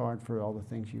worked hard for all the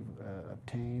things you've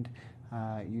obtained.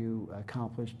 You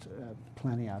accomplished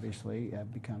plenty, obviously,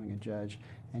 becoming a judge,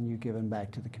 and you've given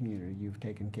back to the community. You've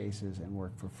taken cases and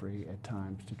worked for free at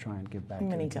times to try and give back to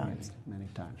the community. Many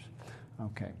times.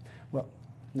 Okay. Well,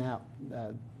 now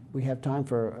we have time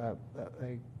for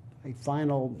a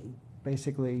final,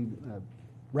 basically,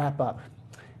 wrap-up.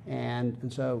 And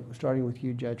so, starting with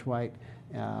you, Judge White,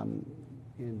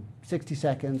 in 60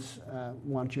 seconds,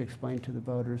 why don't you explain to the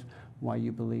voters why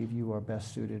you believe you are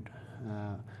best suited,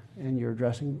 and you're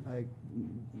addressing a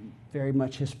very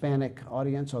much Hispanic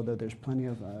audience, although there's plenty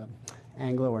of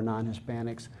Anglo or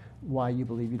non-Hispanics, why you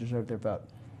believe you deserve their vote.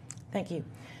 Thank you.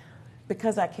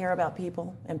 Because I care about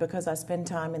people and because I spend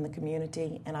time in the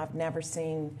community, and I've never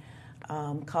seen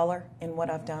color in what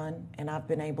I've done, and I've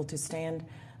been able to stand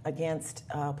against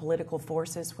political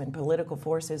forces when political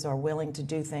forces are willing to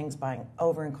do things by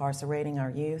over-incarcerating our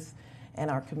youth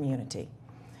and our community.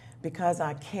 Because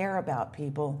I care about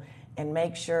people and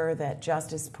make sure that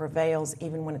justice prevails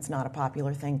even when it's not a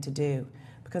popular thing to do.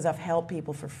 Because I've helped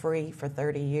people for free for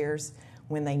 30 years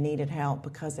when they needed help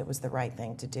because it was the right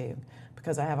thing to do.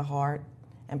 Because I have a heart,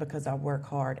 and because I work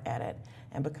hard at it,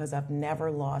 and because I've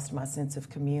never lost my sense of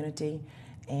community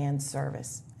and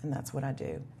service. And that's what I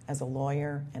do as a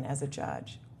lawyer and as a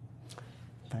judge.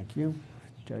 Thank you.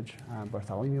 Judge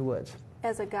Bartholomew Woods.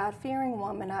 As a God-fearing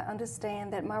woman, I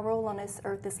understand that my role on this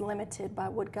earth is limited by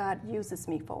what God uses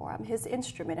me for. I'm His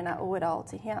instrument, and I owe it all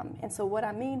to Him. And so what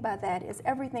I mean by that is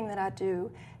everything that I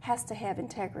do has to have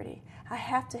integrity. I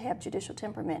have to have judicial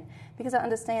temperament because I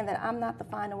understand that I'm not the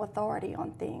final authority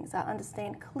on things. I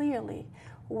understand clearly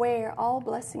where all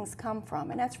blessings come from,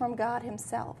 and that's from God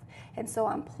Himself. And so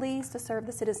I'm pleased to serve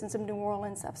the citizens of New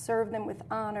Orleans. I've served them with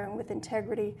honor and with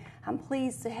integrity. I'm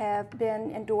pleased to have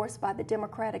been endorsed by the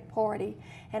Democratic Party,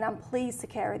 and I'm pleased to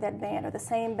carry that banner, the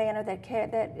same banner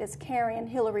that is carrying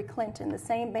Hillary Clinton, the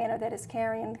same banner that is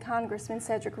carrying Congressman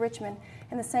Cedric Richmond,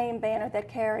 and the same banner that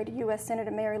carried U.S.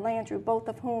 Senator Mary Landrieu, both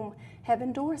of whom have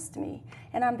endorsed me.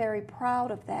 And I'm very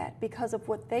proud of that because of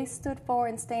what they stood for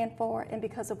and stand for, and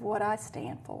because of what I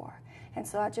stand for. And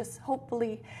so I just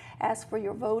hopefully ask for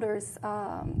your voters,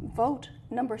 vote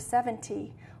number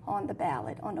 70 on the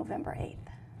ballot on November 8th.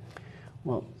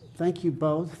 Well, thank you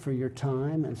both for your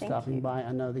time and stopping by.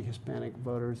 I know the Hispanic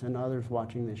voters and others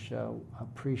watching this show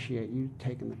appreciate you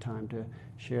taking the time to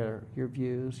share your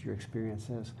views, your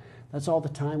experiences. That's all the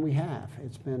time we have.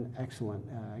 It's been excellent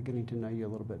getting to know you a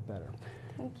little bit better.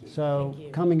 Thank you. So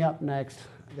coming up next,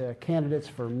 the candidates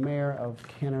for mayor of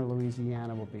Kenner,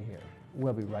 Louisiana will be here.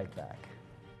 We'll be right back.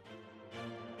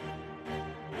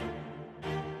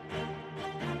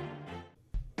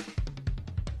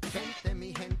 Voten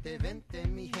mi gente, vente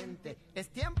mi gente. Es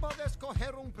tiempo de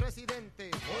escoger un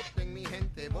presidente. Voten mi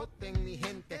gente, voten mi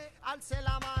gente. Alce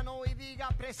la mano y diga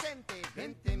presente.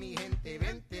 Vente mi gente,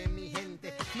 vente mi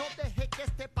gente. No deje que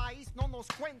este país no nos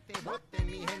cuente. Voten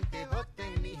mi gente,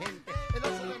 voten mi gente. El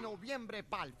 8 de noviembre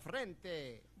pa'l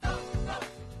frente.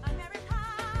 America,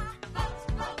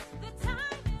 vote, vote, the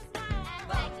time is now.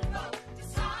 Vote, vote,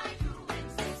 decide who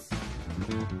exists.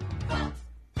 Vote.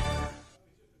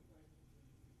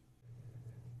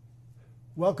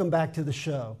 Welcome back to the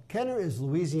show. Kenner is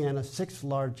Louisiana's 6th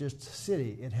largest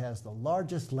city. It has the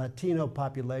largest Latino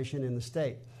population in the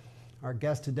state. Our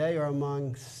guests today are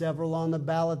among several on the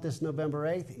ballot this November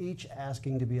 8th, each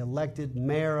asking to be elected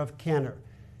mayor of Kenner.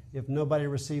 If nobody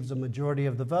receives a majority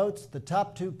of the votes, the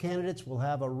top 2 candidates will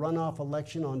have a runoff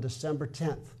election on December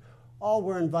 10th. All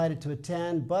were invited to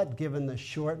attend, but given the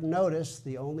short notice,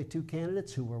 the only 2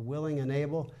 candidates who were willing and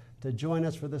able to join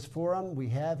us for this forum, we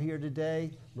have here today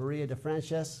Maria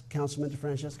DeFrances, Councilman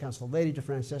DeFrances, Councilor-Lady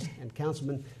DeFrances, and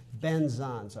Councilman Ben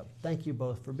Zahn. So thank you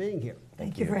both for being here.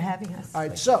 Thank you for having us. All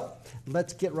right, so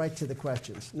let's get right to the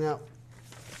questions. Now,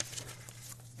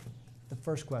 the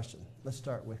first question, let's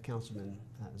start with Councilman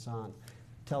Zahn.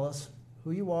 Tell us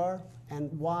who you are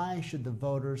and why should the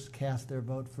voters cast their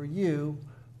vote for you,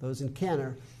 those in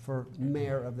Kenner, for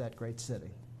mayor of that great city?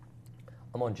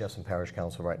 I'm on Jefferson Parish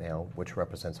Council right now, which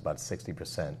represents about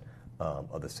 60%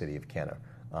 of the city of Kenner.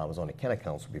 I was on the Kenner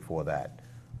Council before that.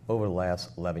 Over the last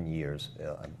 11 years,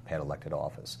 I've had elected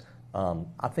office.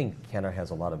 I think Kenner has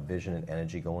a lot of vision and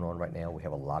energy going on right now. We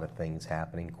have a lot of things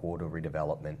happening, corridor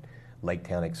redevelopment, Lake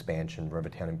Town expansion,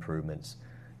 Rivertown improvements.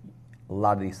 A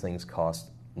lot of these things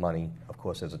cost money. Of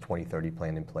course, there's a 2030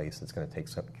 plan in place that's going to take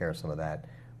care of some of that.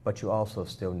 But you also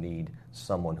still need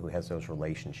someone who has those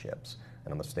relationships.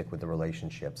 And I'm going to stick with the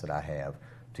relationships that I have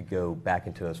to go back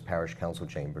into those parish council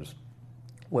chambers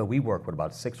where we work with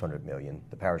about $600 million,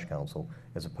 the parish council,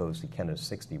 as opposed to Kenner's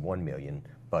 $61 million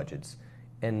budgets,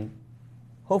 and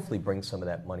hopefully bring some of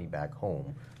that money back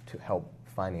home to help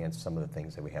finance some of the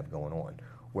things that we have going on.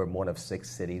 We're one of 6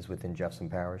 cities within Jefferson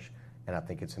Parish, and I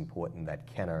think it's important that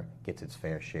Kenner gets its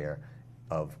fair share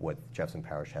of what Jefferson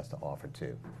Parish has to offer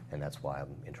too, and that's why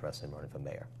I'm interested in running for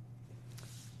mayor.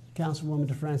 Councilwoman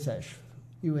DeFrances,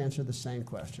 you answer the same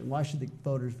question. Why should the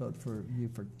voters vote for you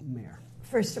for mayor?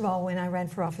 First of all, when I ran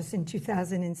for office in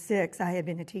 2006, I had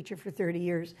been a teacher for 30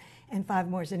 years and 5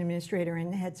 more as an administrator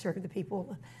and had served the people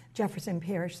of Jefferson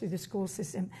Parish through the school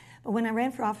system. But when I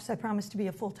ran for office, I promised to be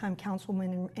a full-time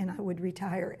councilwoman and I would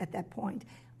retire at that point.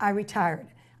 I retired.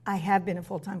 I have been a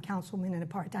full-time councilwoman in a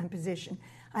part-time position.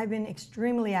 I've been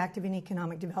extremely active in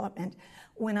economic development.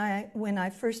 When I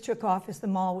first took office, the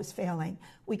mall was failing.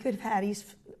 We could have had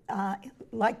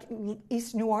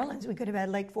East New Orleans. We could have had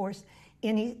Lake Forest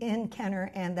in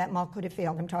Kenner, and that mall could have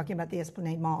failed. I'm talking about the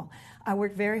Esplanade Mall. I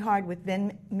worked very hard with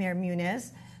then Mayor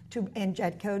Muniz and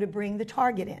Jetco to bring the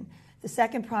Target in. The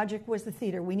second project was the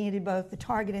theater. We needed both the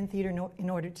Target and theater in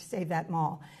order to save that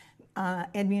mall.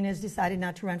 Ed Muniz decided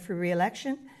not to run for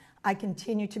re-election. I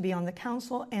continued to be on the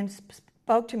council and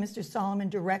spoke to Mr. Solomon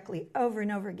directly over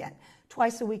and over again,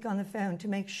 twice a week on the phone, to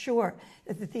make sure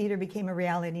that the theater became a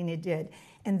reality, and it did.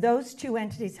 And those 2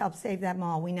 entities helped save that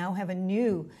mall. We now have a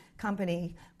new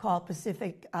company called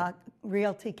Pacific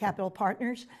Realty Capital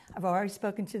Partners. I've already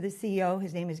spoken to the CEO.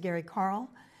 His name is Gary Carl.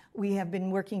 We have been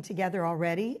working together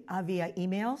already via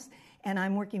emails, and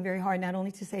I'm working very hard not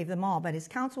only to save the mall, but as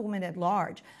councilwoman at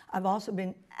large, I've also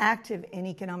been active in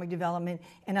economic development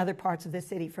in other parts of the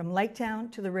city, from Lake Town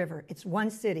to the river. It's one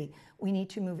city. We need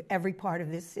to move every part of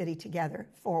this city together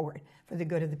forward for the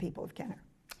good of the people of Kenner.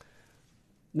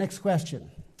 Next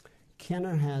question.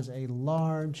 Kenner has a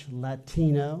large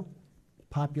Latino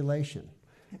population.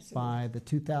 Absolutely. By the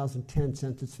 2010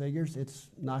 census figures, it's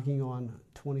knocking on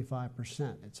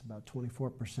 25%. It's about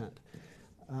 24%.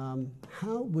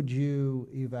 How would you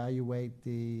evaluate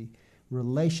the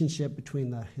relationship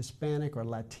between the Hispanic or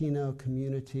Latino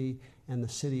community and the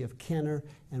city of Kenner,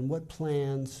 and what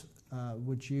plans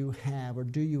would you have or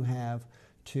do you have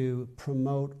to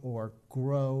promote or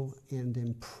grow and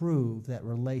improve that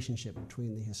relationship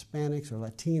between the Hispanics or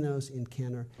Latinos in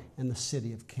Kenner and the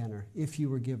city of Kenner, if you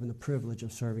were given the privilege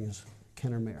of serving as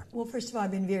Kenner mayor? Well, first of all,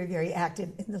 I've been very, very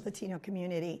active in the Latino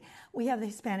community. We have the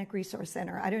Hispanic Resource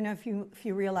Center. I don't know if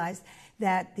you realize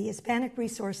that the Hispanic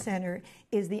Resource Center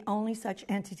is the only such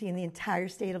entity in the entire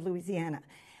state of Louisiana.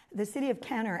 The city of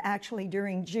Kenner actually,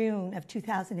 during June of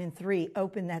 2003,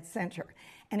 opened that center.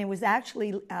 And it was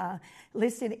actually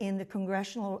listed in the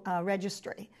Congressional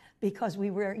Registry because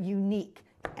we were unique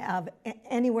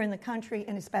anywhere in the country,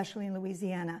 and especially in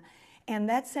Louisiana. And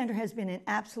that center has been an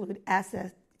absolute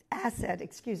asset asset,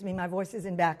 excuse me, my voice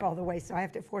isn't back all the way, so I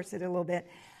have to force it a little bit,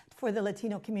 for the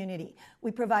Latino community.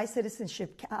 We provide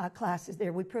citizenship classes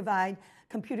there. We provide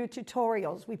computer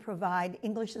tutorials. We provide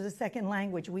English as a second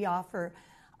language. We offer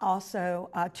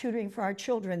also tutoring for our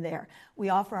children there. We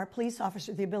offer our police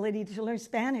officers the ability to learn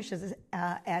Spanish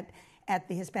at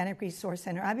the Hispanic Resource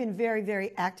Center. I've been very,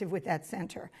 very active with that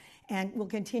center and will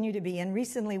continue to be. And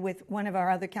recently with one of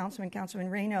our other Councilman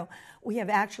Reno, we have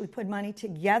actually put money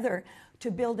together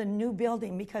to build a new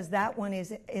building because that one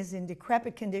is in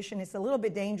decrepit condition. It's a little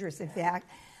bit dangerous, in fact.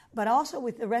 But also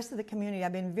with the rest of the community,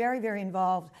 I've been very, very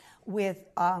involved with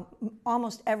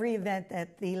almost every event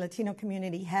that the Latino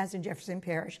community has in Jefferson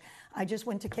Parish. I just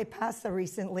went to Que Pasa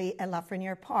recently at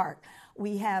Lafreniere Park.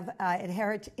 We have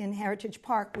in Heritage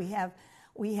Park, we have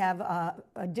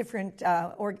different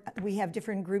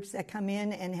groups that come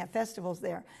in and have festivals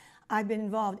there. I've been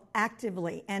involved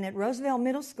actively, and at Roosevelt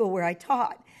Middle School where I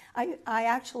taught, I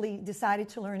actually decided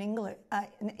to learn English,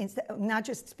 not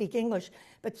just speak English,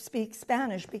 but speak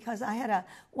Spanish because I had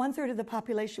 1/3 of the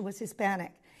population was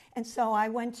Hispanic. And so I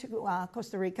went to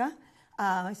Costa Rica.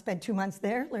 I spent 2 months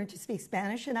there, learned to speak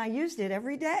Spanish, and I used it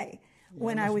every day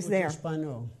when I was there.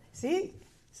 Español.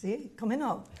 Sí, cómo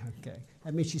no. Okay,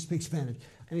 that means she speaks Spanish.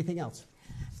 Anything else?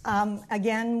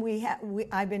 Again,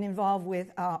 I've been involved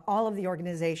with all of the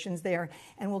organizations there,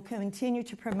 and will continue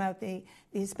to promote the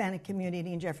Hispanic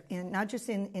community not just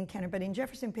in Kenner, but in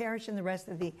Jefferson Parish and the rest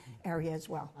of the area as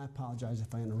well. I apologize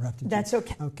if I interrupted you. That's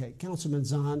okay. Okay, Councilman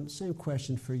Zahn, same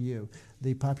question for you.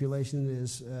 The population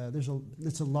is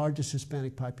it's the largest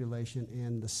Hispanic population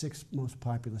in the 6th most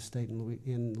populous state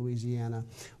in Louisiana.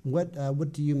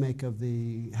 What do you make of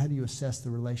how do you assess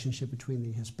the relationship between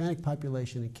the Hispanic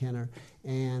population in Kenner,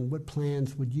 and what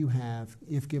plans would you have,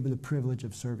 if given the privilege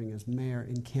of serving as mayor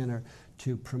in Kenner,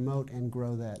 to promote and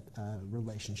grow that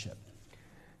relationship?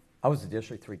 I was the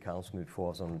District 3 councilman before I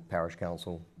was on Parish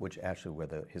Council, which actually where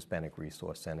the Hispanic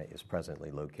Resource Center is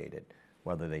presently located.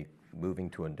 Whether they moving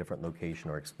to a different location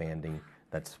or expanding,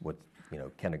 that's what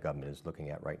Kenner government is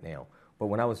looking at right now. But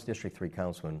when I was District 3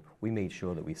 councilman, we made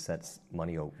sure that we set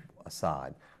money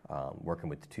aside, working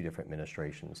with the 2 different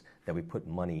administrations, that we put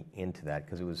money into that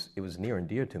because it was near and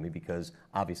dear to me because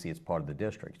obviously it's part of the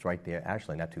district. It's right there,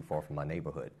 actually not too far from my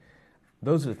neighborhood.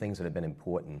 Those are the things that have been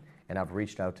important, and I've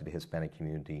reached out to the Hispanic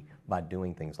community by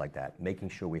doing things like that, making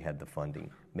sure we had the funding,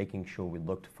 making sure we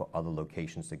looked for other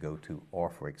locations to go to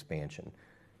or for expansion.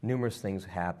 Numerous things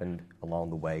happened along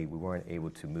the way. We weren't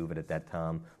able to move it at that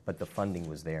time, but the funding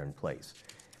was there in place.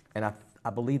 And I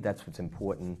believe that's what's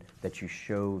important, that you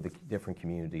show the different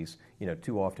communities.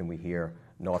 Too often we hear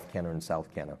North Kenner and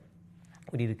South Kenner.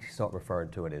 We need to start referring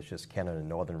to it as just Kenner, the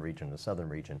northern region, the southern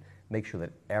region. Make sure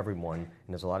that everyone, and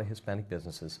there's a lot of Hispanic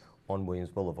businesses on Williams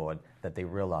Boulevard, that they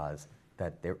realize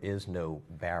that there is no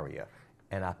barrier.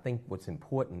 And I think what's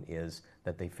important is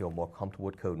that they feel more comfortable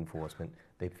with code enforcement,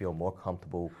 they feel more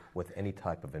comfortable with any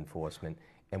type of enforcement,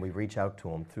 and we reach out to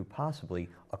them through possibly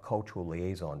a cultural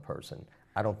liaison person.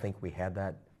 I don't think we have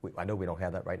that. I know we don't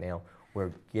have that right now.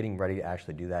 We're getting ready to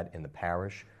actually do that in the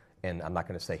parish, and I'm not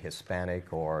going to say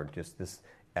Hispanic or just this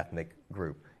ethnic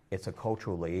group. It's a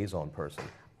cultural liaison person.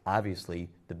 Obviously,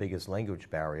 the biggest language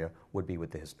barrier would be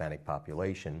with the Hispanic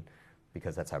population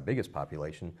because that's our biggest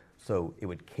population, so it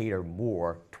would cater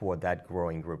more toward that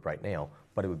growing group right now,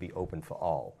 but it would be open for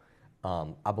all.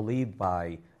 I believe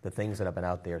by the things that I've been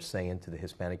out there saying to the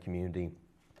Hispanic community,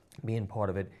 being part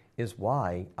of it is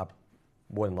why I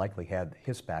more than likely have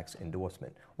HISPAC's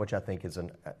endorsement, which I think is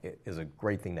a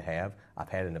great thing to have. I've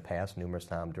had it in the past numerous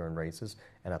times during races,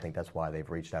 and I think that's why they've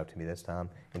reached out to me this time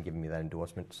and given me that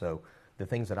endorsement. So the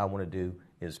things that I want to do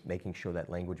is making sure that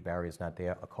language barrier is not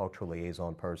there, a cultural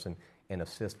liaison person, and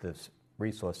assist this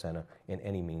resource center in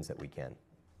any means that we can.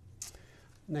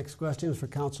 Next question is for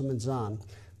Councilman Zahn.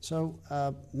 So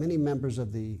many members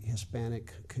of the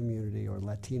Hispanic community or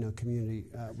Latino community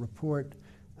report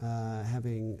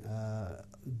having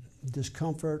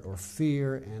discomfort or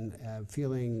fear and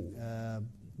feeling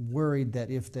worried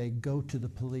that if they go to the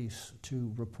police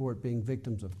to report being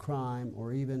victims of crime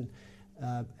or even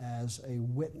as a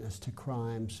witness to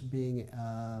crimes, being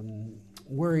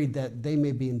worried that they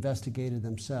may be investigated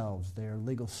themselves, their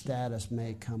legal status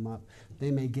may come up,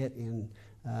 they may get in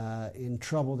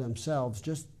trouble themselves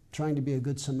just trying to be a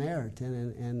good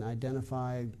Samaritan and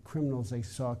identify criminals they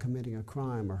saw committing a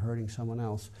crime or hurting someone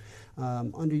else.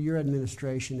 Under your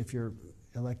administration, if you're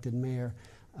elected mayor,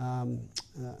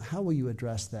 how will you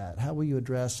address that? How will you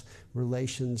address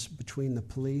relations between the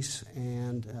police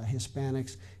and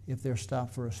Hispanics if they're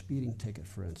stopped for a speeding ticket,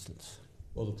 for instance?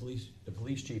 Well, the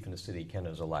police chief in the city of Kenner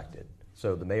is elected.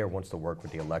 So the mayor wants to work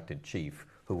with the elected chief,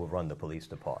 who will run the police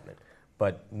department.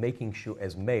 But making sure,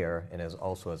 as mayor and as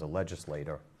also as a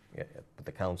legislator with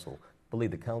the council,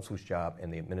 believe the council's job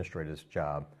and the administrator's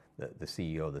job, the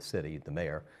CEO of the city, the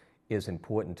mayor, is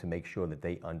important to make sure that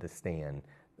they understand,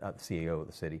 the CEO of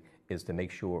the city, is to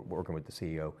make sure, working with the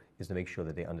CEO, is to make sure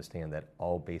that they understand that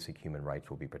all basic human rights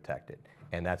will be protected.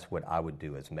 And that's what I would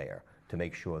do as mayor, to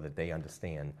make sure that they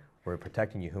understand we're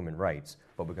protecting your human rights,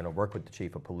 but we're going to work with the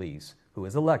chief of police, who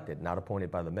is elected, not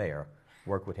appointed by the mayor,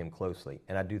 work with him closely.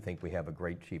 And I do think we have a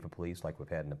great chief of police like we've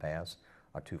had in the past.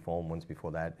 Our two former ones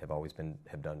before that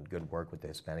have done good work with the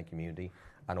Hispanic community.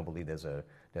 I don't believe there's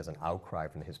an outcry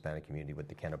from the Hispanic community with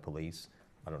the Kenner police.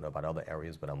 I don't know about other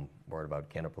areas, but I'm worried about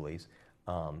Kenner police.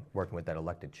 Working with that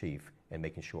elected chief and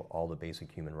making sure all the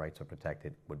basic human rights are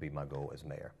protected would be my goal as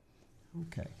mayor.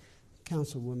 Okay.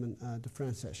 Councilwoman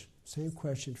DeFrancis, same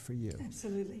question for you.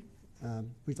 Absolutely. Would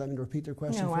you like me to repeat their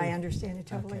question? No, I understand it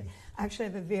totally. Okay. I actually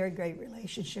have a very great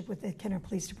relationship with the Kenner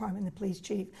Police Department and the police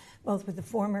chief, both with the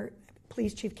former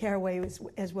police chief Caraway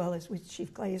as well as with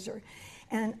Chief Glazer.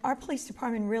 And our police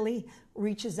department really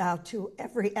reaches out to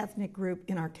every ethnic group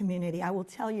in our community. I will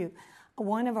tell you,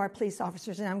 one of our police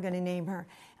officers, and I'm going to name her,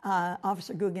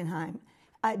 Officer Guggenheim.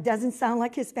 It doesn't sound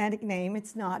like a Hispanic name,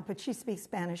 it's not, but she speaks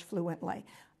Spanish fluently.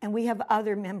 And we have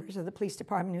other members of the police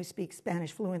department who speak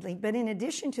Spanish fluently. But in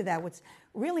addition to that, what's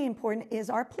really important is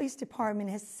our police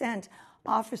department has sent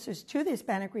officers to the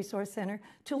Hispanic Resource Center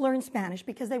to learn Spanish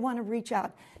because they want to reach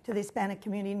out to the Hispanic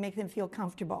community and make them feel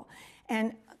comfortable.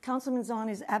 And Councilman Zahn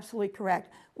is absolutely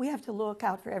correct. We have to look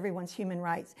out for everyone's human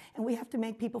rights, and we have to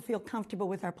make people feel comfortable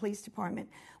with our police department.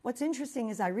 What's interesting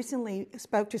is I recently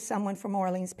spoke to someone from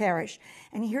Orleans Parish,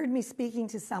 and he heard me speaking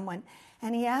to someone,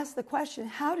 and he asked the question,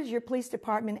 how does your police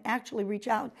department actually reach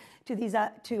out to these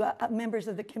members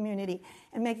of the community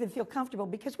and make them feel comfortable?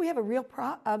 Because we have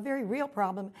a very real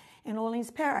problem in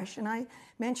Orleans Parish, and I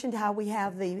mentioned how we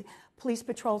have the police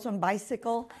patrols on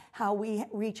bicycle, how we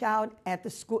reach out at the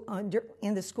school,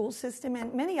 in the school system,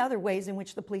 and many other ways in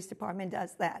which the police department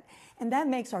does that. And that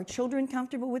makes our children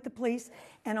comfortable with the police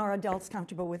and our adults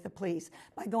comfortable with the police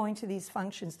by going to these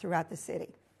functions throughout the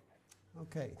city.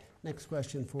 Okay, next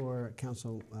question for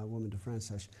Councilwoman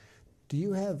DeFrancis. Do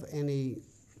you have any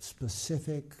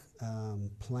specific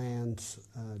plans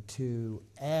to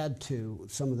add to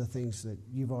some of the things that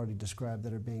you've already described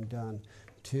that are being done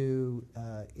to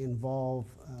involve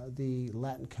the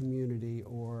Latin community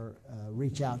or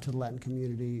reach out to the Latin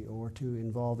community or to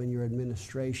involve in your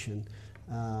administration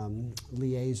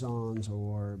liaisons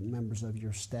or members of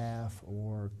your staff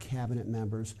or cabinet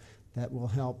members that will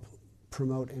help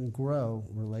promote and grow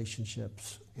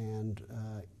relationships and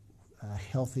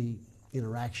healthy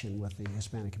interaction with the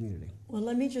Hispanic community? Well,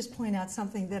 let me just point out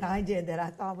something that I did that I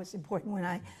thought was important when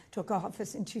I took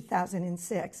office in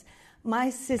 2006. My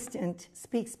assistant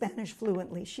speaks Spanish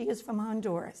fluently. She is from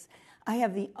Honduras. I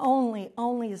have the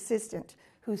only assistant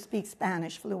who speaks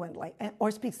Spanish fluently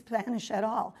or speaks Spanish at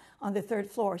all on the third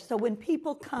floor. So when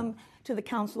people come to the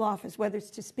council office, whether it's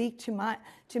to speak to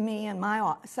me and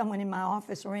someone in my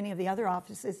office or any of the other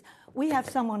offices, we have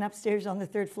someone upstairs on the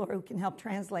third floor who can help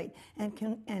translate and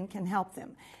can help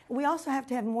them. We also have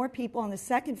to have more people on the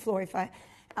second floor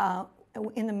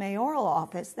in the mayoral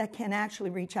office that can actually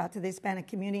reach out to the Hispanic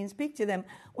community and speak to them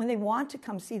when they want to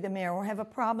come see the mayor or have a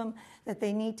problem that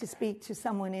they need to speak to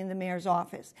someone in the mayor's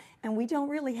office. And we don't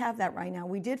really have that right now.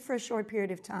 We did for a short period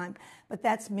of time, but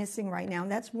that's missing right now.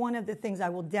 And that's one of the things I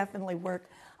will definitely work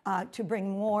to bring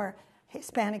more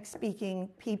Hispanic-speaking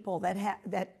people that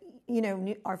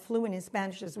are fluent in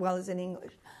Spanish as well as in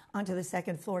English onto the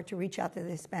second floor to reach out to the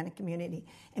Hispanic community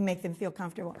and make them feel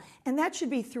comfortable. And that should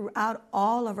be throughout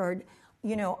all of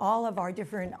our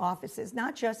different offices,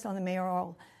 not just on the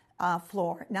mayoral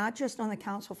floor, not just on the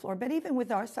council floor, but even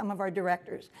with some of our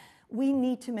directors. We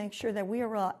need to make sure that we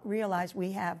realize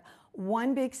we have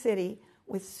one big city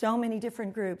with so many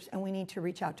different groups, and we need to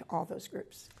reach out to all those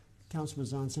groups. Councilman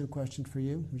Zahn, same question for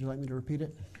you. Would you like me to repeat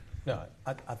it? No,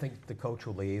 I think the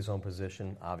cultural liaison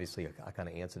position, obviously, I kind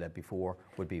of answered that before,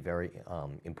 would be very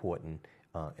important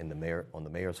on the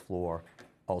mayor's floor.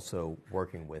 Also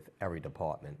working with every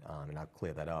department, and I'll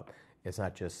clear that up. It's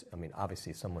not just,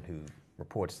 obviously someone who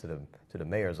reports to the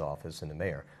mayor's office and the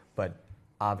mayor, but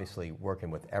obviously working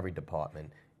with every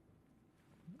department,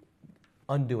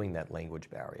 undoing that language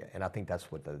barrier. And I think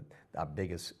that's what our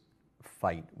biggest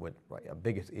our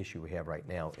biggest issue we have right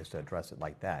now is to address it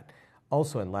like that.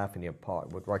 Also in Lafayette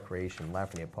Park, with recreation,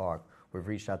 Lafayette Park, we've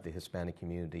reached out to the Hispanic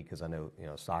community because I know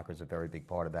soccer is a very big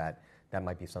part of that. That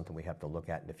might be something we have to look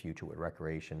at in the future with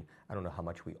recreation. I don't know how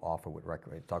much we offer with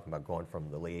recreation, talking about going from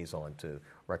the liaison to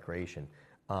recreation.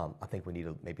 I think we need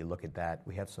to maybe look at that.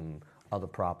 We have some other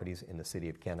properties in the city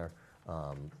of Kenner.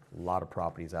 A lot of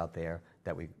properties out there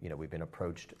that we've been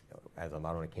approached as I'm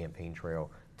out on a campaign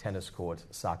trail, tennis courts,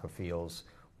 soccer fields,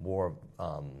 more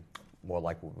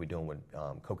like what we're doing with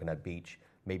Coconut Beach,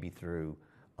 maybe through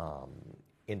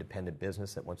independent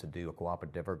business that wants to do a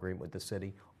cooperative agreement with the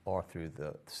city, or through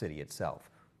the city itself.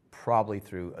 Probably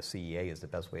through a CEA is the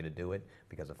best way to do it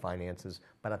because of finances,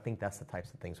 but I think that's the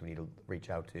types of things we need to reach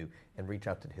out to, and reach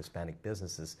out to the Hispanic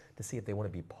businesses to see if they want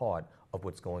to be part of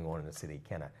what's going on in the city of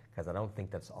Kenner, because I don't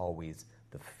think that's always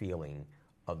the feeling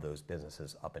of those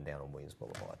businesses up and down on Williams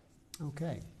Boulevard.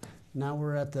 Okay. Now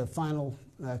we're at the final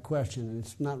question, and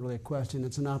it's not really a question,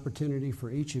 it's an opportunity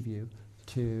for each of you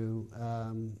to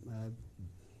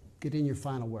get in your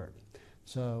final word.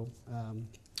 So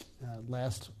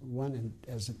last one, and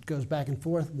as it goes back and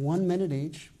forth, 1 minute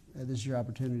each. This is your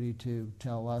opportunity to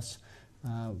tell us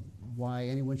why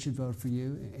anyone should vote for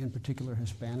you, in particular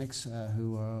Hispanics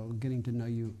who are getting to know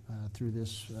you through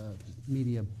this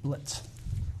media blitz.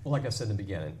 Well, like I said in the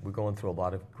beginning, we're going through a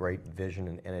lot of great vision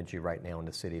and energy right now in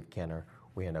the city of Kenner.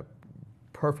 We're in a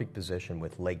perfect position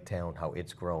with Lake Town, how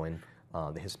it's growing.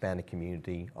 The Hispanic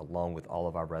community, along with all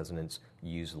of our residents,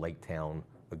 use Lake Town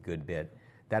a good bit.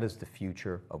 That is the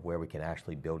future of where we can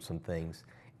actually build some things.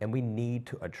 And we need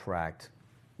to attract,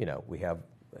 we have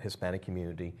a Hispanic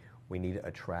community. We need to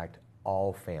attract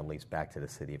all families back to the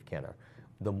city of Kenner.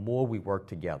 The more we work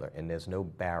together, and there's no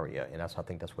barrier, and I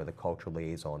think that's where the cultural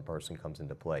liaison person comes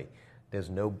into play. There's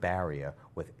no barrier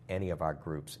with any of our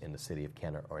groups in the city of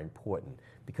Kenner are important,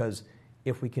 because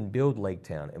if we can build Lake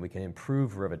Town and we can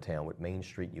improve Rivertown with Main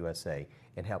Street USA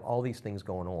and have all these things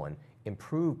going on,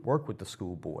 work with the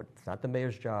school board. It's not the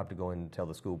mayor's job to go in and tell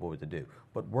the school board what to do,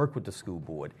 but work with the school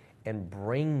board and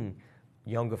bring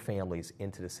younger families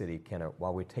into the city of Kenner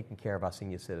while we're taking care of our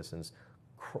senior citizens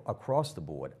across the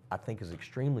board, I think is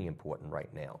extremely important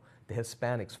right now. The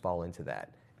Hispanics fall into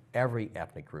that. Every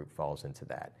ethnic group falls into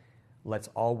that. Let's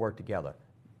all work together.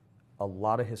 A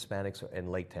lot of Hispanics are in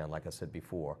Lake Town, like I said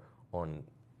before, on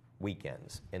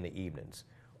weekends, in the evenings.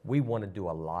 We want to do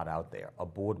a lot out there, a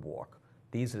boardwalk.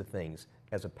 These are the things.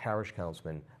 As a parish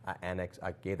councilman,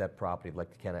 I gave that property,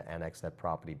 like Kenner annexed that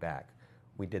property back.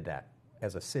 We did that.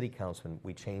 As a city councilman,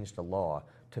 we changed the law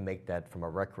to make that from a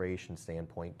recreation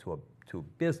standpoint to a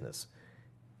business.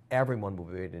 Everyone will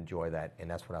be able to enjoy that, and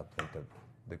that's what I think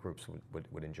the groups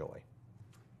would enjoy.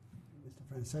 Mr.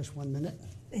 Frances, 1 minute.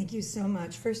 Thank you so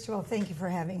much. First of all, thank you for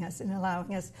having us and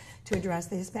allowing us to address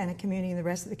the Hispanic community and the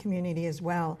rest of the community as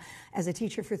well. As a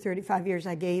teacher for 35 years,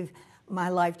 I gave my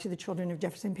life to the children of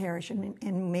Jefferson Parish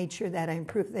and made sure that I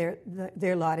improved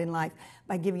their lot in life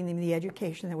by giving them the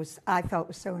education that I felt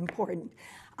was so important.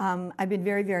 I've been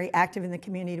very, very active in the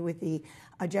community with the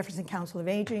Jefferson Council of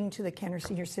Aging to the Kenner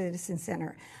Senior Citizen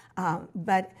Center.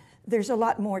 But there's a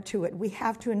lot more to it. We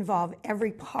have to involve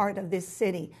every part of this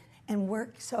city and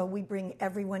work so we bring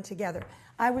everyone together.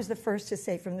 I was the first to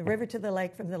say, from the river to the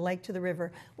lake, from the lake to the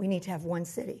river, we need to have one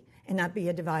city and not be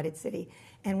a divided city.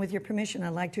 And with your permission, I'd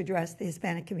like to address the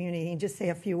Hispanic community and just say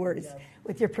a few words.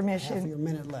 With your permission. Half your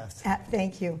minute left.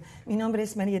 Thank you. Mi nombre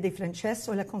es María de Frances,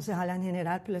 soy la concejala en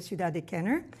general por la ciudad de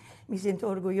Kenner. Me siento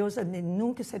orgullosa de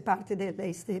nunca ser parte de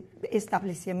este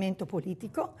establecimiento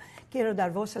político. Quiero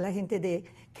dar voz a la gente de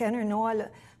Kenner, no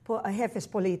a jefes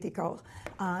políticos.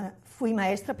 Fui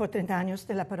maestra por 30 años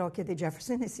de la parroquia de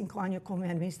Jefferson y 5 años como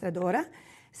administradora.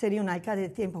 Sería un alcalde de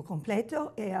tiempo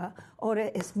completo y ahora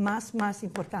es más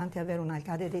importante haber un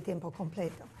alcalde de tiempo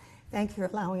completo. Thank you for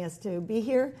allowing us to be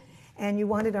here. And you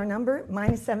wanted our number,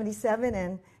 -77,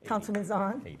 and Councilman's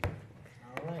on. 80.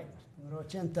 All right. Número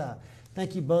 80.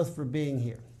 Thank you both for being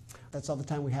here. That's all the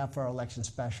time we have for our election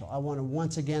special. I want to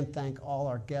once again thank all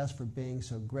our guests for being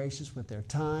so gracious with their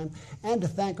time, and to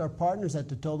thank our partners at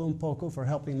De Todo Un Poco for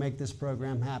helping make this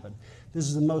program happen. This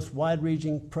is the most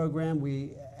wide-reaching program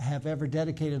we have ever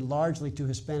dedicated largely to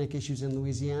Hispanic issues in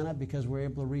Louisiana, because we're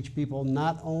able to reach people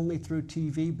not only through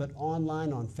TV but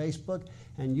online on Facebook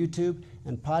and YouTube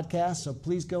and podcasts. So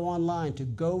please go online to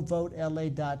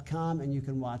govotela.com and you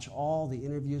can watch all the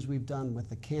interviews we've done with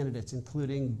the candidates,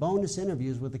 including bonus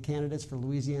interviews with the candidates for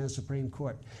Louisiana Supreme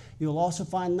Court. You'll also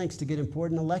find links to get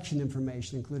important election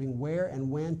information, including where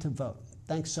and when to vote.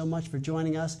 Thanks so much for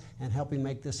joining us and helping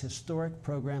make this historic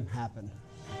program happen.